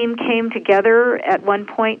fieldwork team came together at one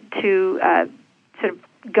point to sort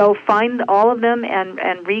of go find all of them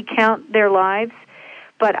and recount their lives.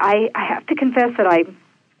 But I have to confess that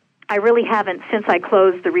I really haven't since I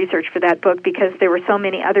closed the research for that book because there were so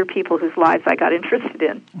many other people whose lives I got interested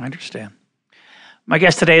in. I understand. My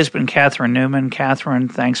guest today has been Catherine Newman. Catherine,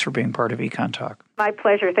 thanks for being part of Econ Talk. My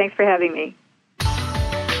pleasure. Thanks for having me.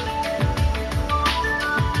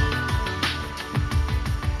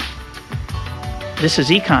 This is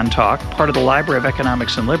Econ Talk, part of the Library of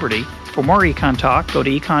Economics and Liberty. For more Econ Talk, go to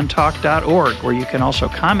econtalk.org, where you can also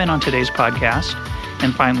comment on today's podcast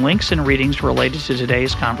and find links and readings related to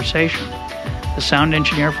today's conversation. The sound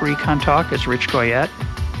engineer for Econ Talk is Rich Goyette.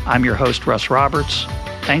 I'm your host, Russ Roberts.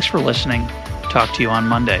 Thanks for listening. Talk to you on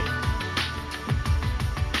Monday.